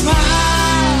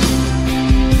smile,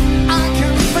 I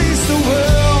can face the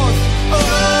world.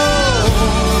 Oh,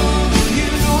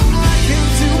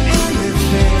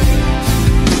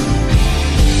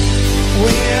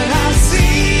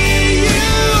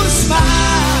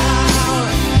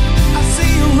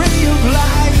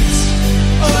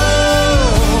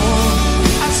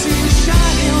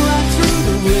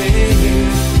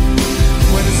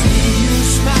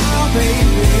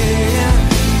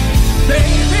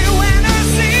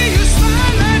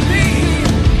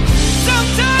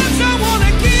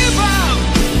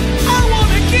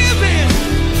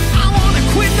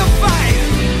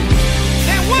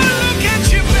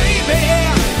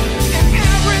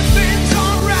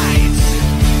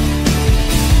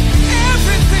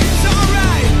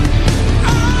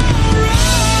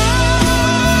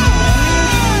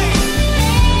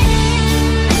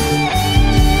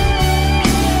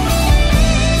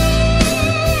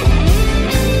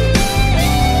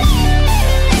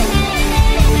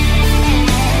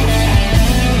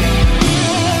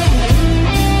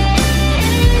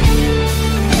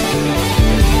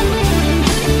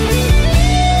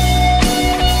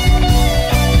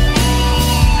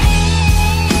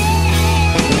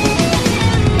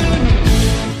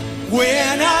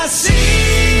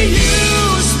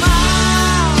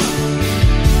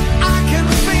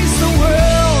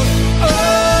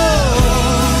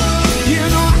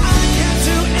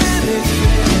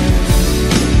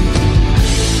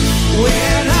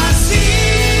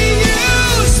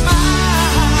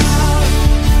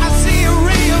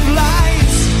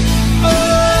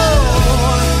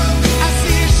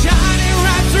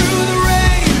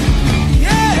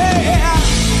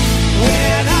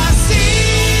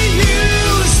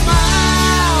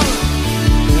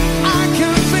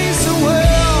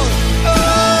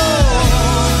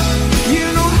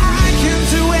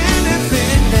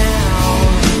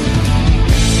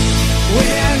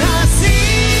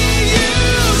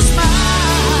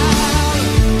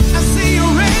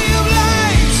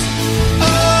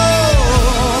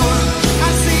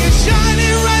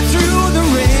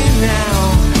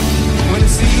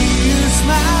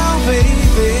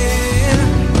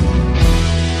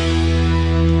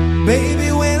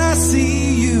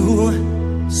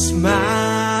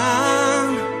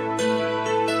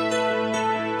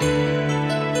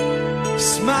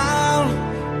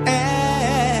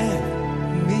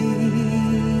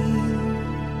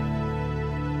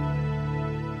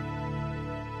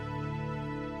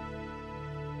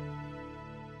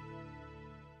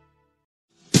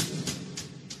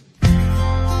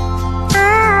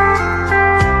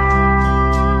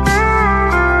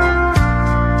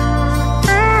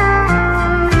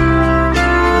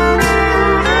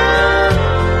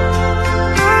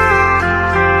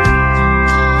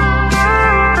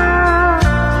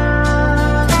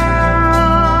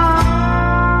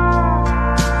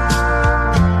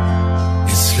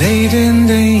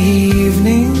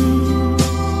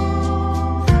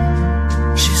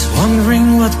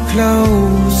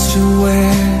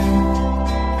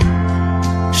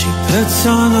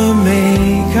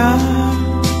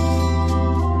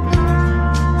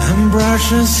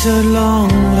 her long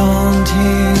blonde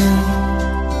hair,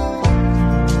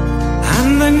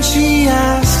 and then she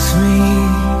asked me,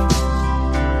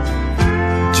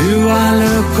 do I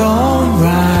look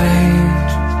alright?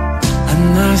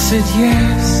 And I said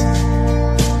yes,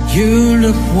 you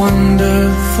look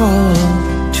wonderful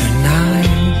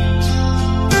tonight.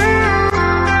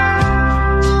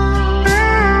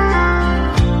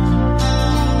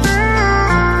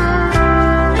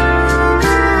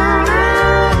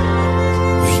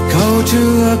 We go to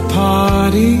a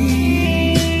party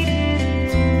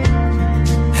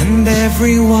and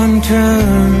everyone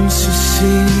turns to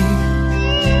see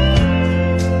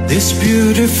this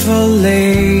beautiful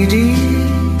lady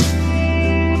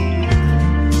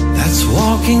that's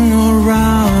walking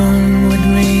around with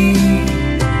me.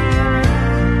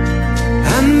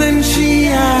 And then she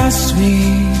asked me,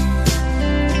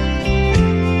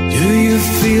 do you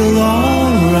feel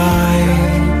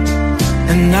alright?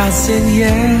 And I said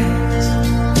yes,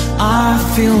 I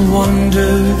feel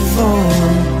wonderful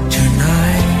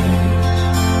tonight.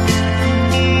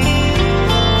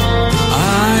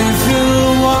 I feel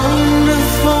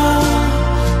wonderful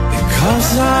because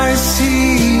I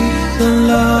see the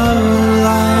love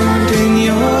light in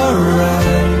your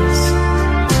eyes,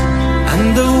 and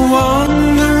the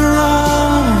wonder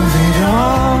of it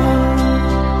all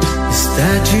is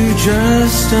that you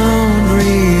just don't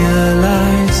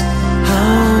realize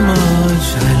how much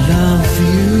I love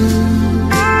you.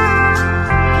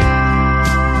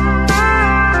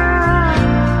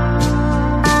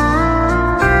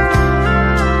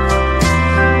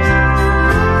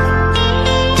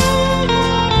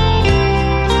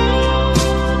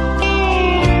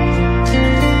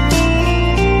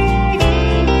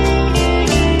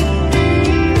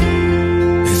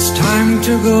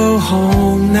 To go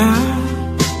home now,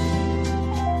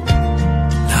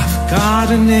 I've got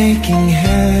an aching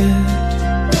head,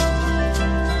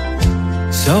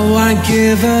 so I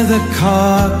give her the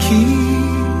car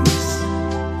keys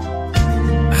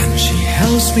and she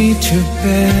helps me to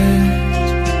bed.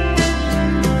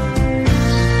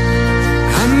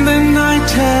 And then I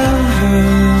tell her,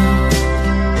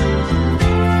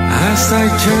 as I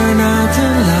turn out the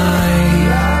light,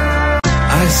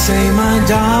 I say, my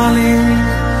darling,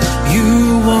 you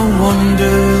are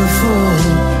wonderful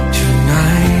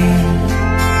tonight.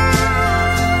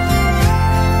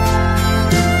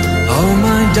 Oh,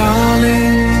 my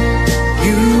darling,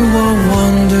 you are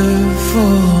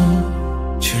wonderful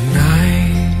tonight.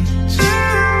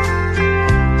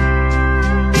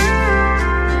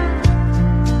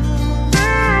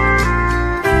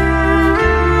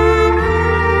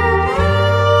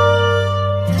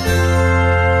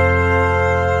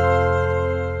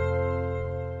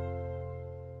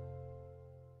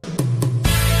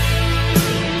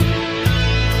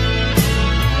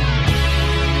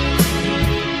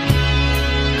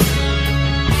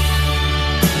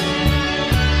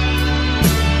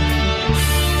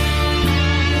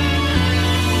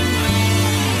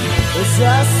 As I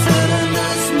sit in the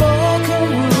smoking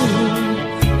room,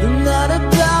 the night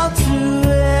about to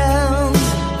end,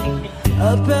 I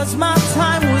pass my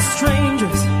time with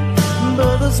strangers,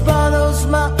 but this bottle's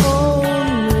my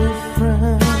only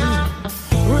friend.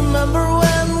 Remember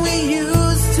when we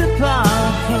used to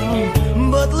park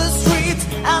on Butler Street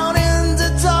out in the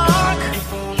dark?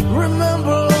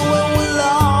 Remember when we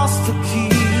lost the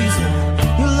keys?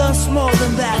 You lost more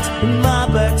than that in my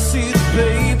backseat,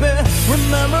 baby.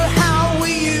 Remember how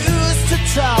we used to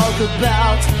talk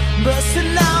about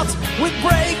busting out, we'd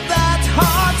break that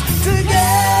heart together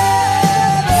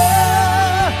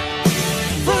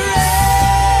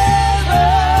forever.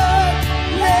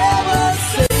 Never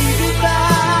say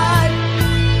goodbye,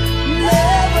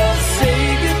 never say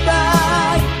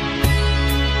goodbye.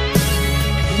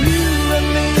 You and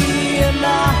me and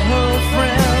our old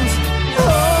friends,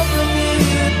 hoping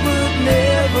it would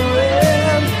never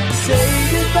end. Say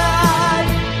goodbye,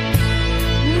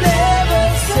 never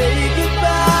say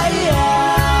goodbye.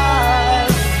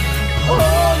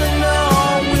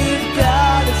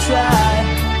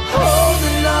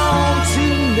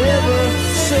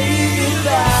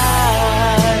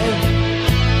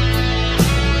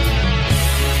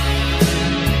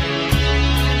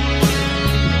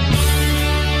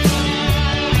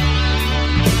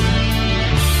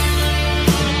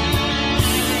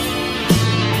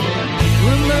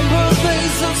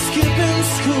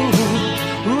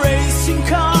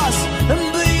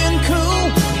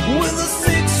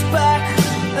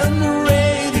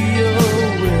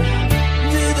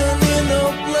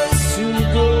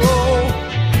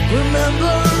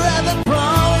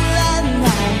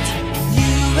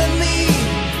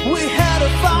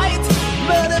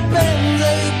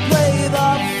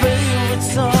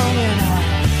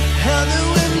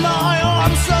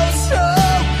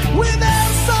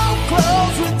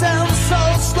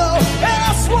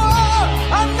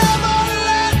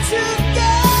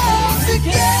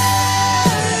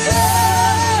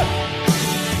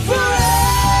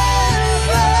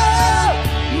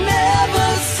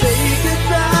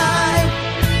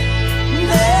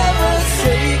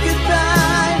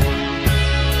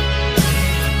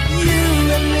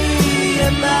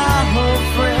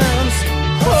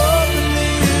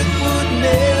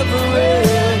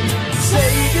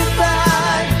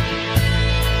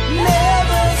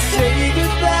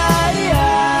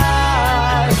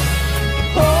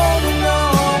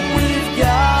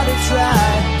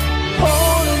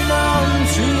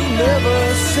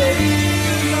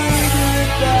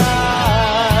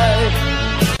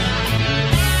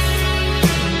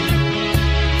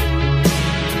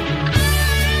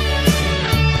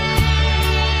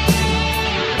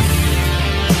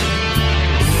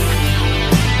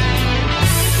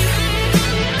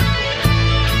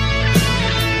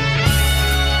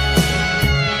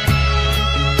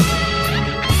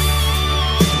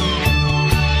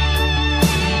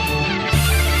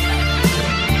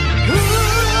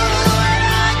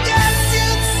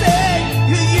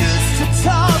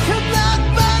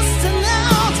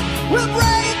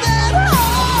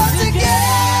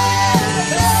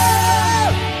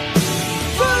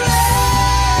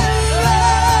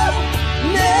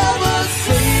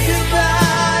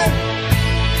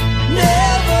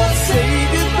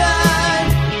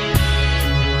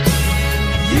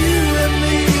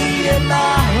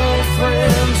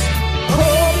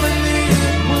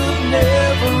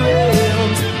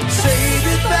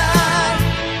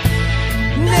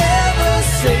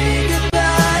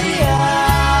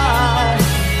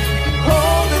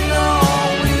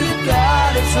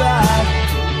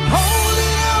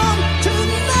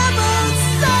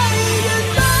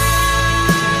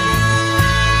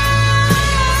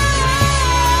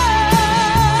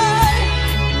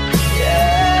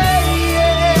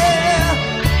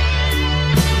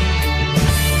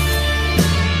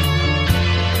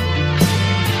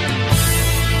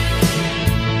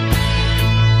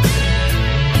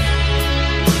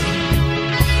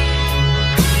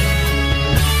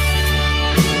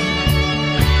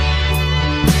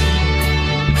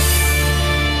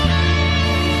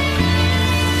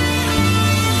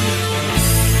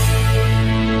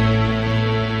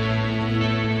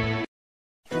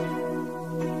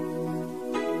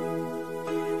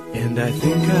 I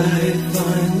think I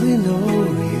finally know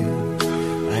you.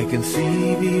 I can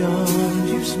see beyond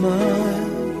your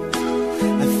smile.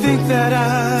 I think that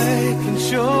I can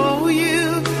show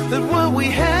you that what we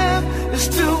have is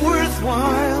still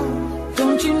worthwhile.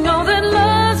 Don't you know that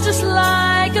love's just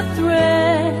like a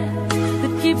thread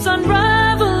that keeps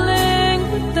unraveling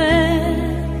within?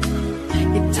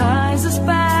 It ties us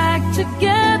back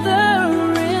together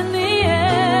in the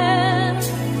end.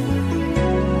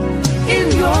 In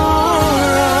your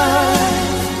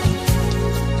eyes,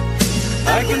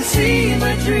 I can see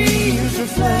my dreams'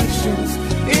 reflections.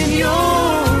 In your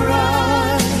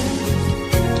eyes,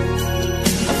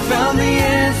 I found the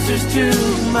answers to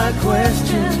my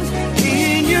questions.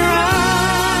 In your eyes,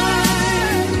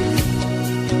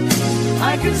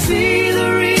 I can see the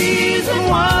reason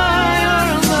why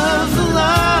our love's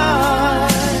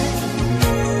alive.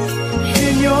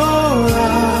 In your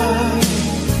eyes,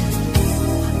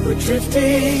 we're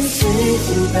drifting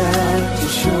safely back to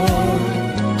shore.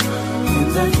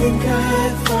 And I think I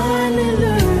finally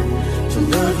learned to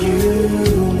love you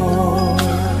more.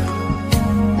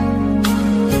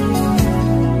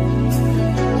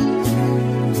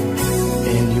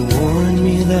 And you warned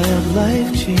me that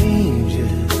life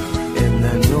changes, and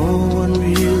that no one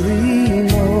really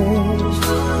knows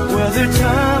whether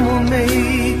time will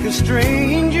make us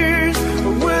strangers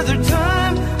or whether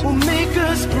time will make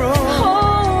us grow.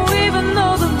 Oh, even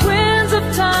though the winds of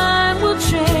time will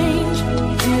change,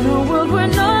 in a world where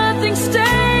nothing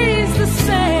stays the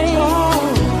same,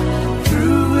 Oh,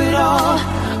 through it all,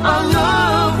 our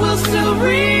love will still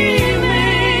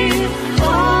remain.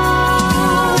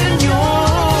 Oh, in your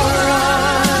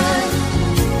eyes,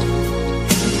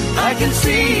 I can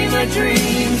see my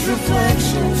dreams'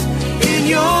 reflections. In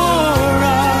your eyes,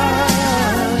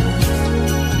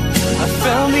 I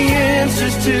found the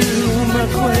answers to my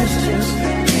questions.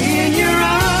 In your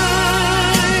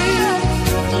eyes,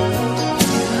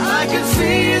 I can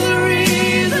see the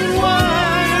reason why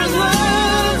our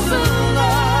love's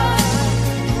alive.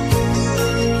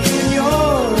 In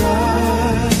your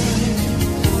eyes,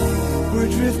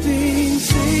 we're drifting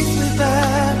safely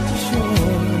back to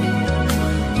shore.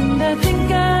 and I think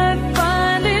I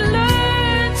finally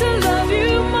learned to love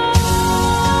you more.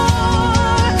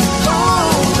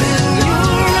 Oh, in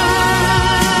your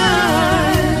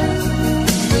eyes,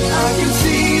 I can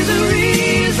see the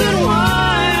reason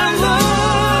why our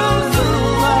love's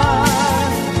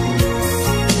alive.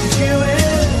 You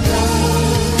and I,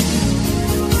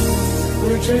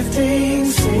 we're drifting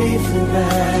safely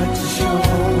back to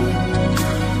shore.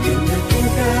 And I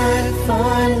think I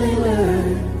finally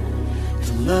learned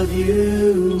to love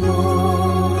you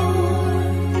more.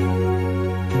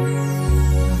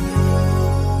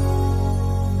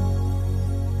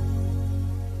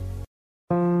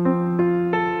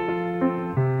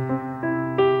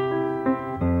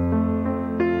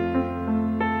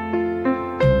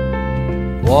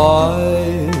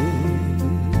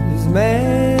 Wise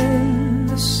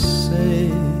men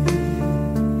say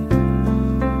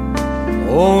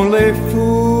only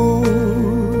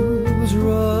fools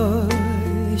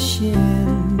rush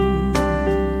in,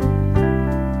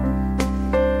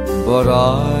 but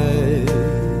I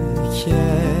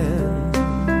can't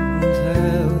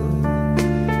help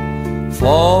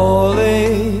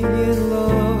falling in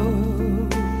love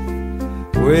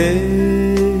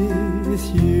with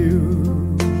you.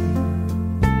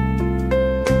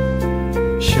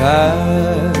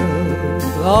 Shall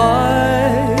I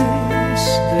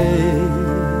stay?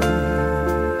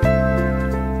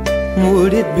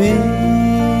 Would it be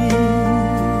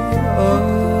a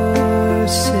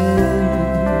sin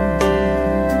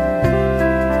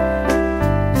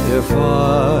if I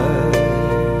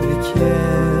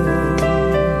can't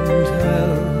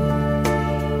help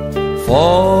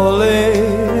falling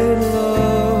in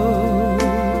love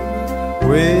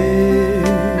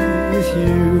with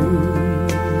you?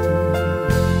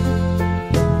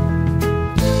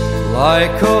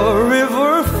 Like a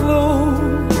river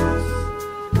flows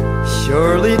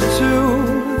surely to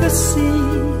the sea,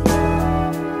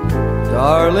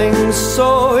 darling, so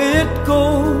it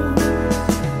goes.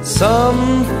 Some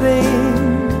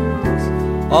things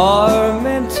are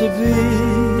meant to be.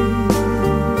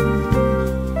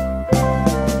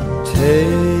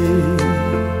 Take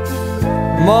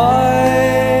my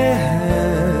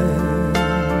hand,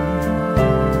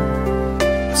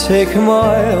 take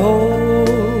my whole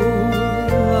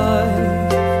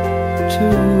life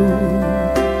too.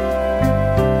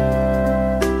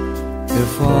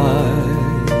 If I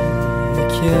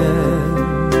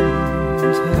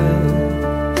can't help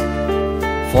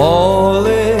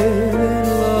falling in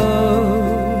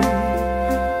love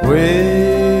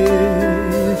with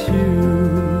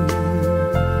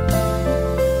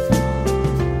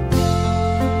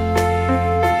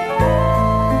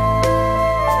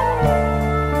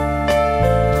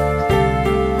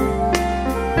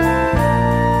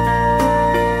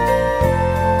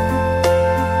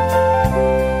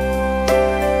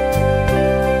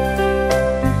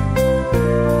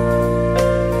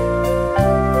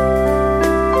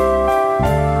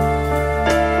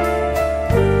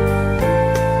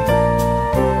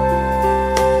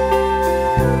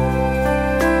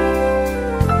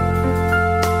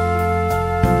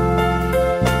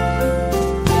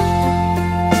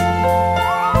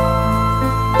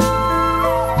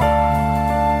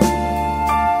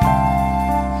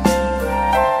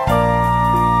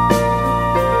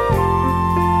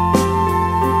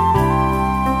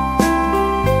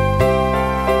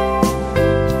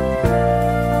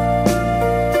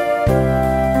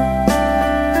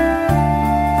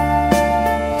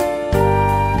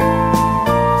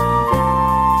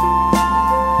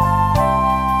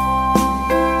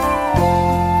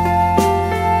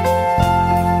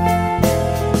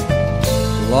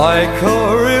like a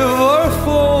river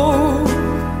flows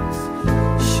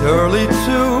surely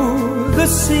to the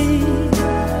sea.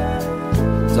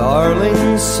 Darling,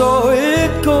 so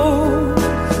it goes.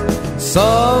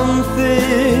 Some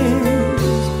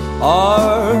things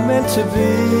are meant to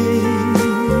be.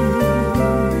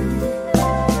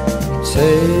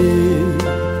 Take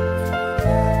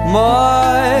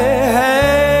my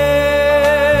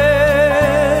hand,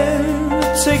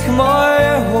 take my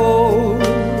whole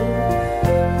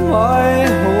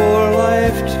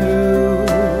life too.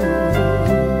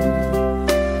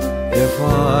 If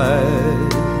I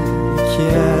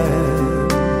can't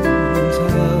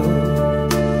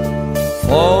help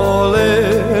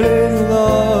falling in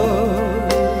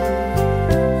love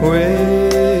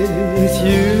with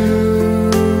you,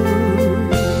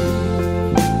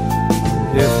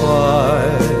 if I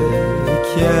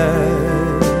can't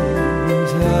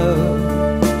help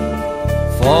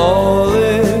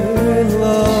falling in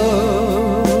love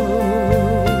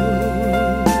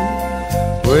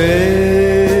with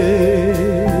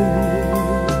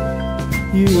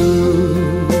you.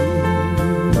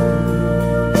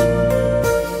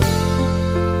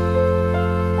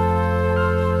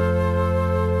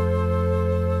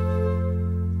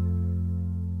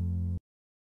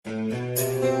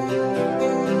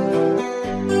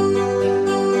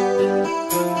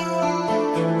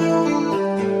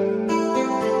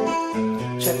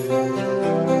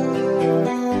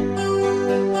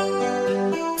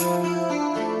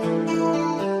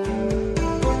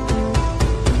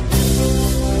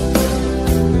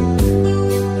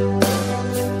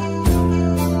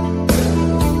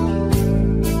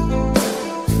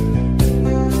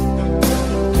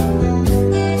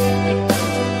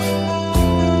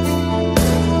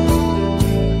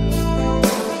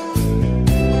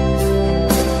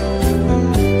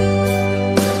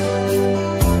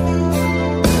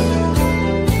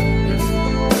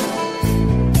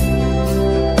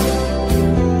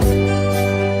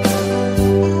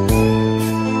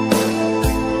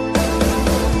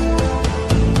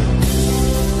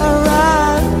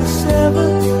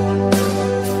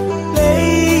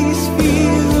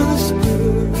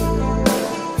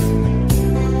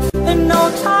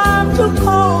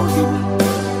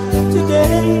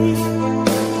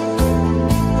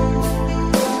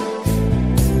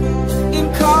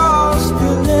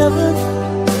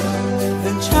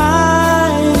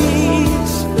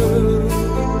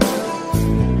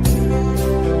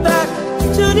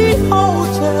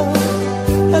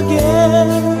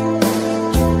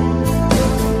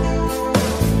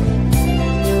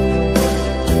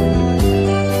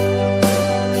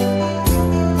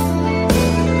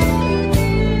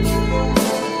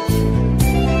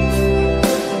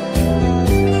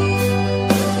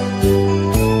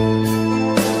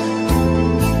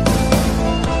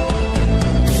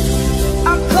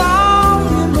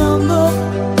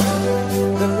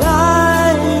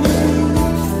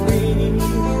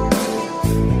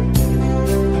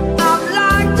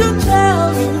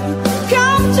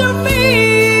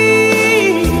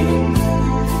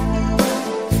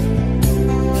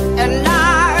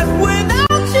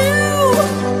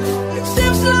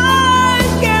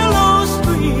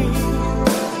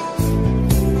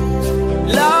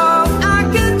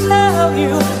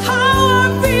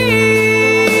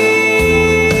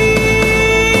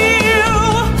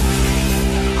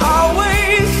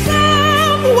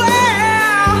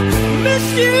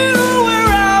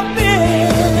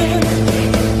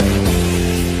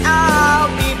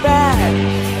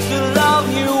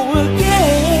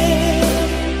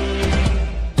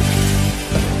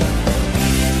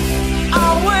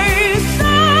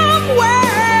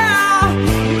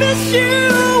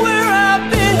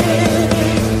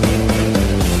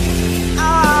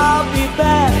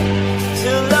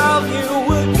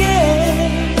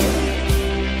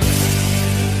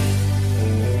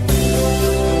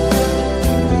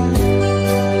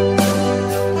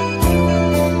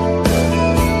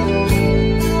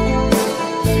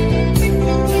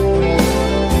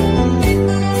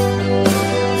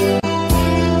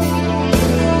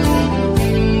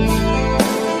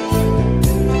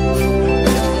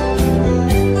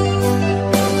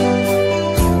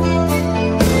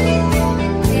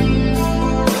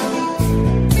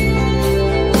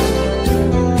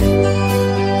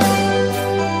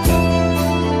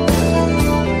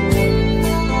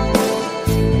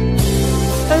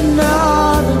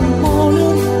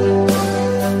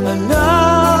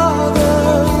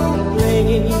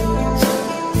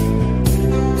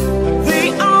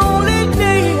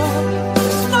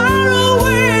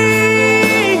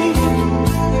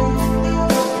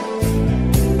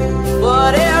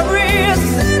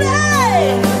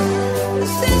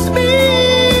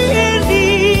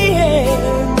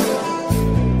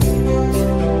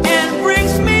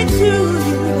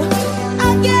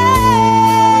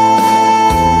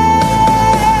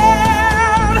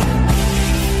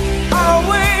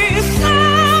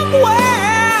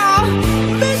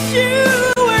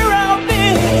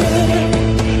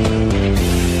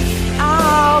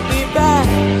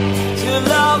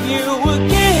 love you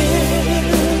again.